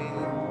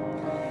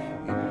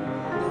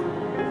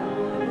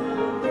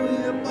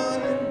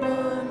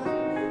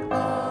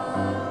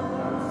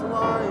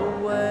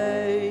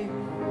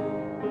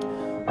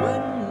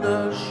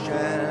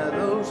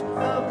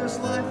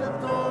 Life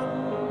hath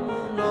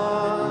gone,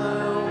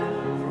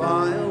 I'll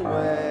fly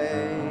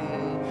away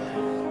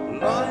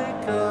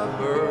like a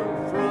bird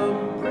from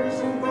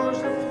prison bars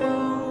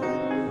afloat.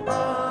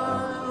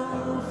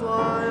 I'll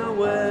fly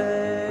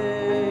away.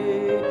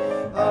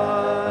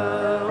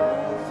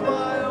 I'll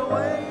fly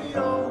away,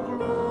 oh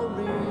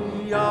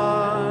glory.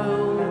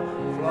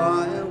 I'll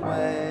fly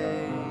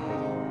away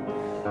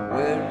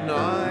when I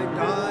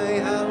die.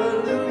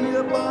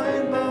 Hallelujah, by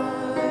and by.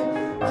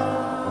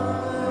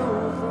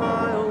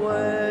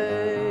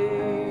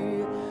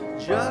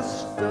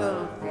 Just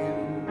a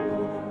few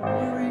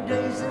weary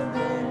days and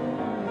then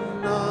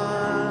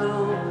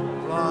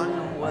I'll fly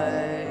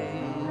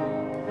away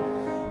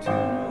to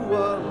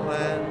a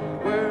land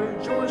where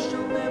joy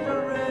shall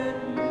never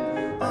end.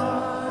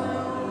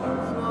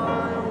 I'll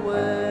fly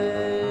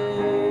away.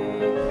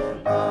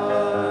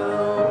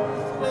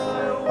 I'll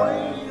fly away,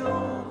 oh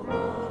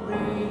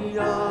glory.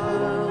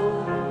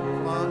 I'll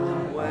fly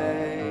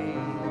away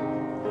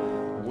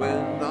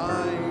when I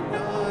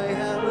die.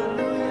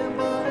 Hallelujah,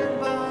 by and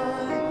by.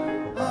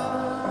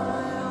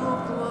 I'll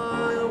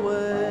fly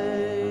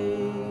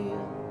away.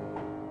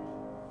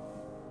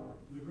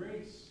 The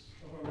grace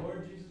of our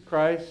Lord Jesus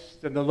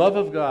Christ and the love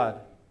of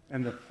God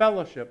and the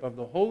fellowship of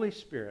the Holy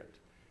Spirit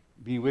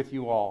be with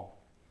you all.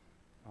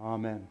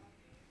 Amen.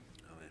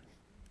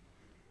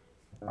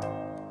 Amen.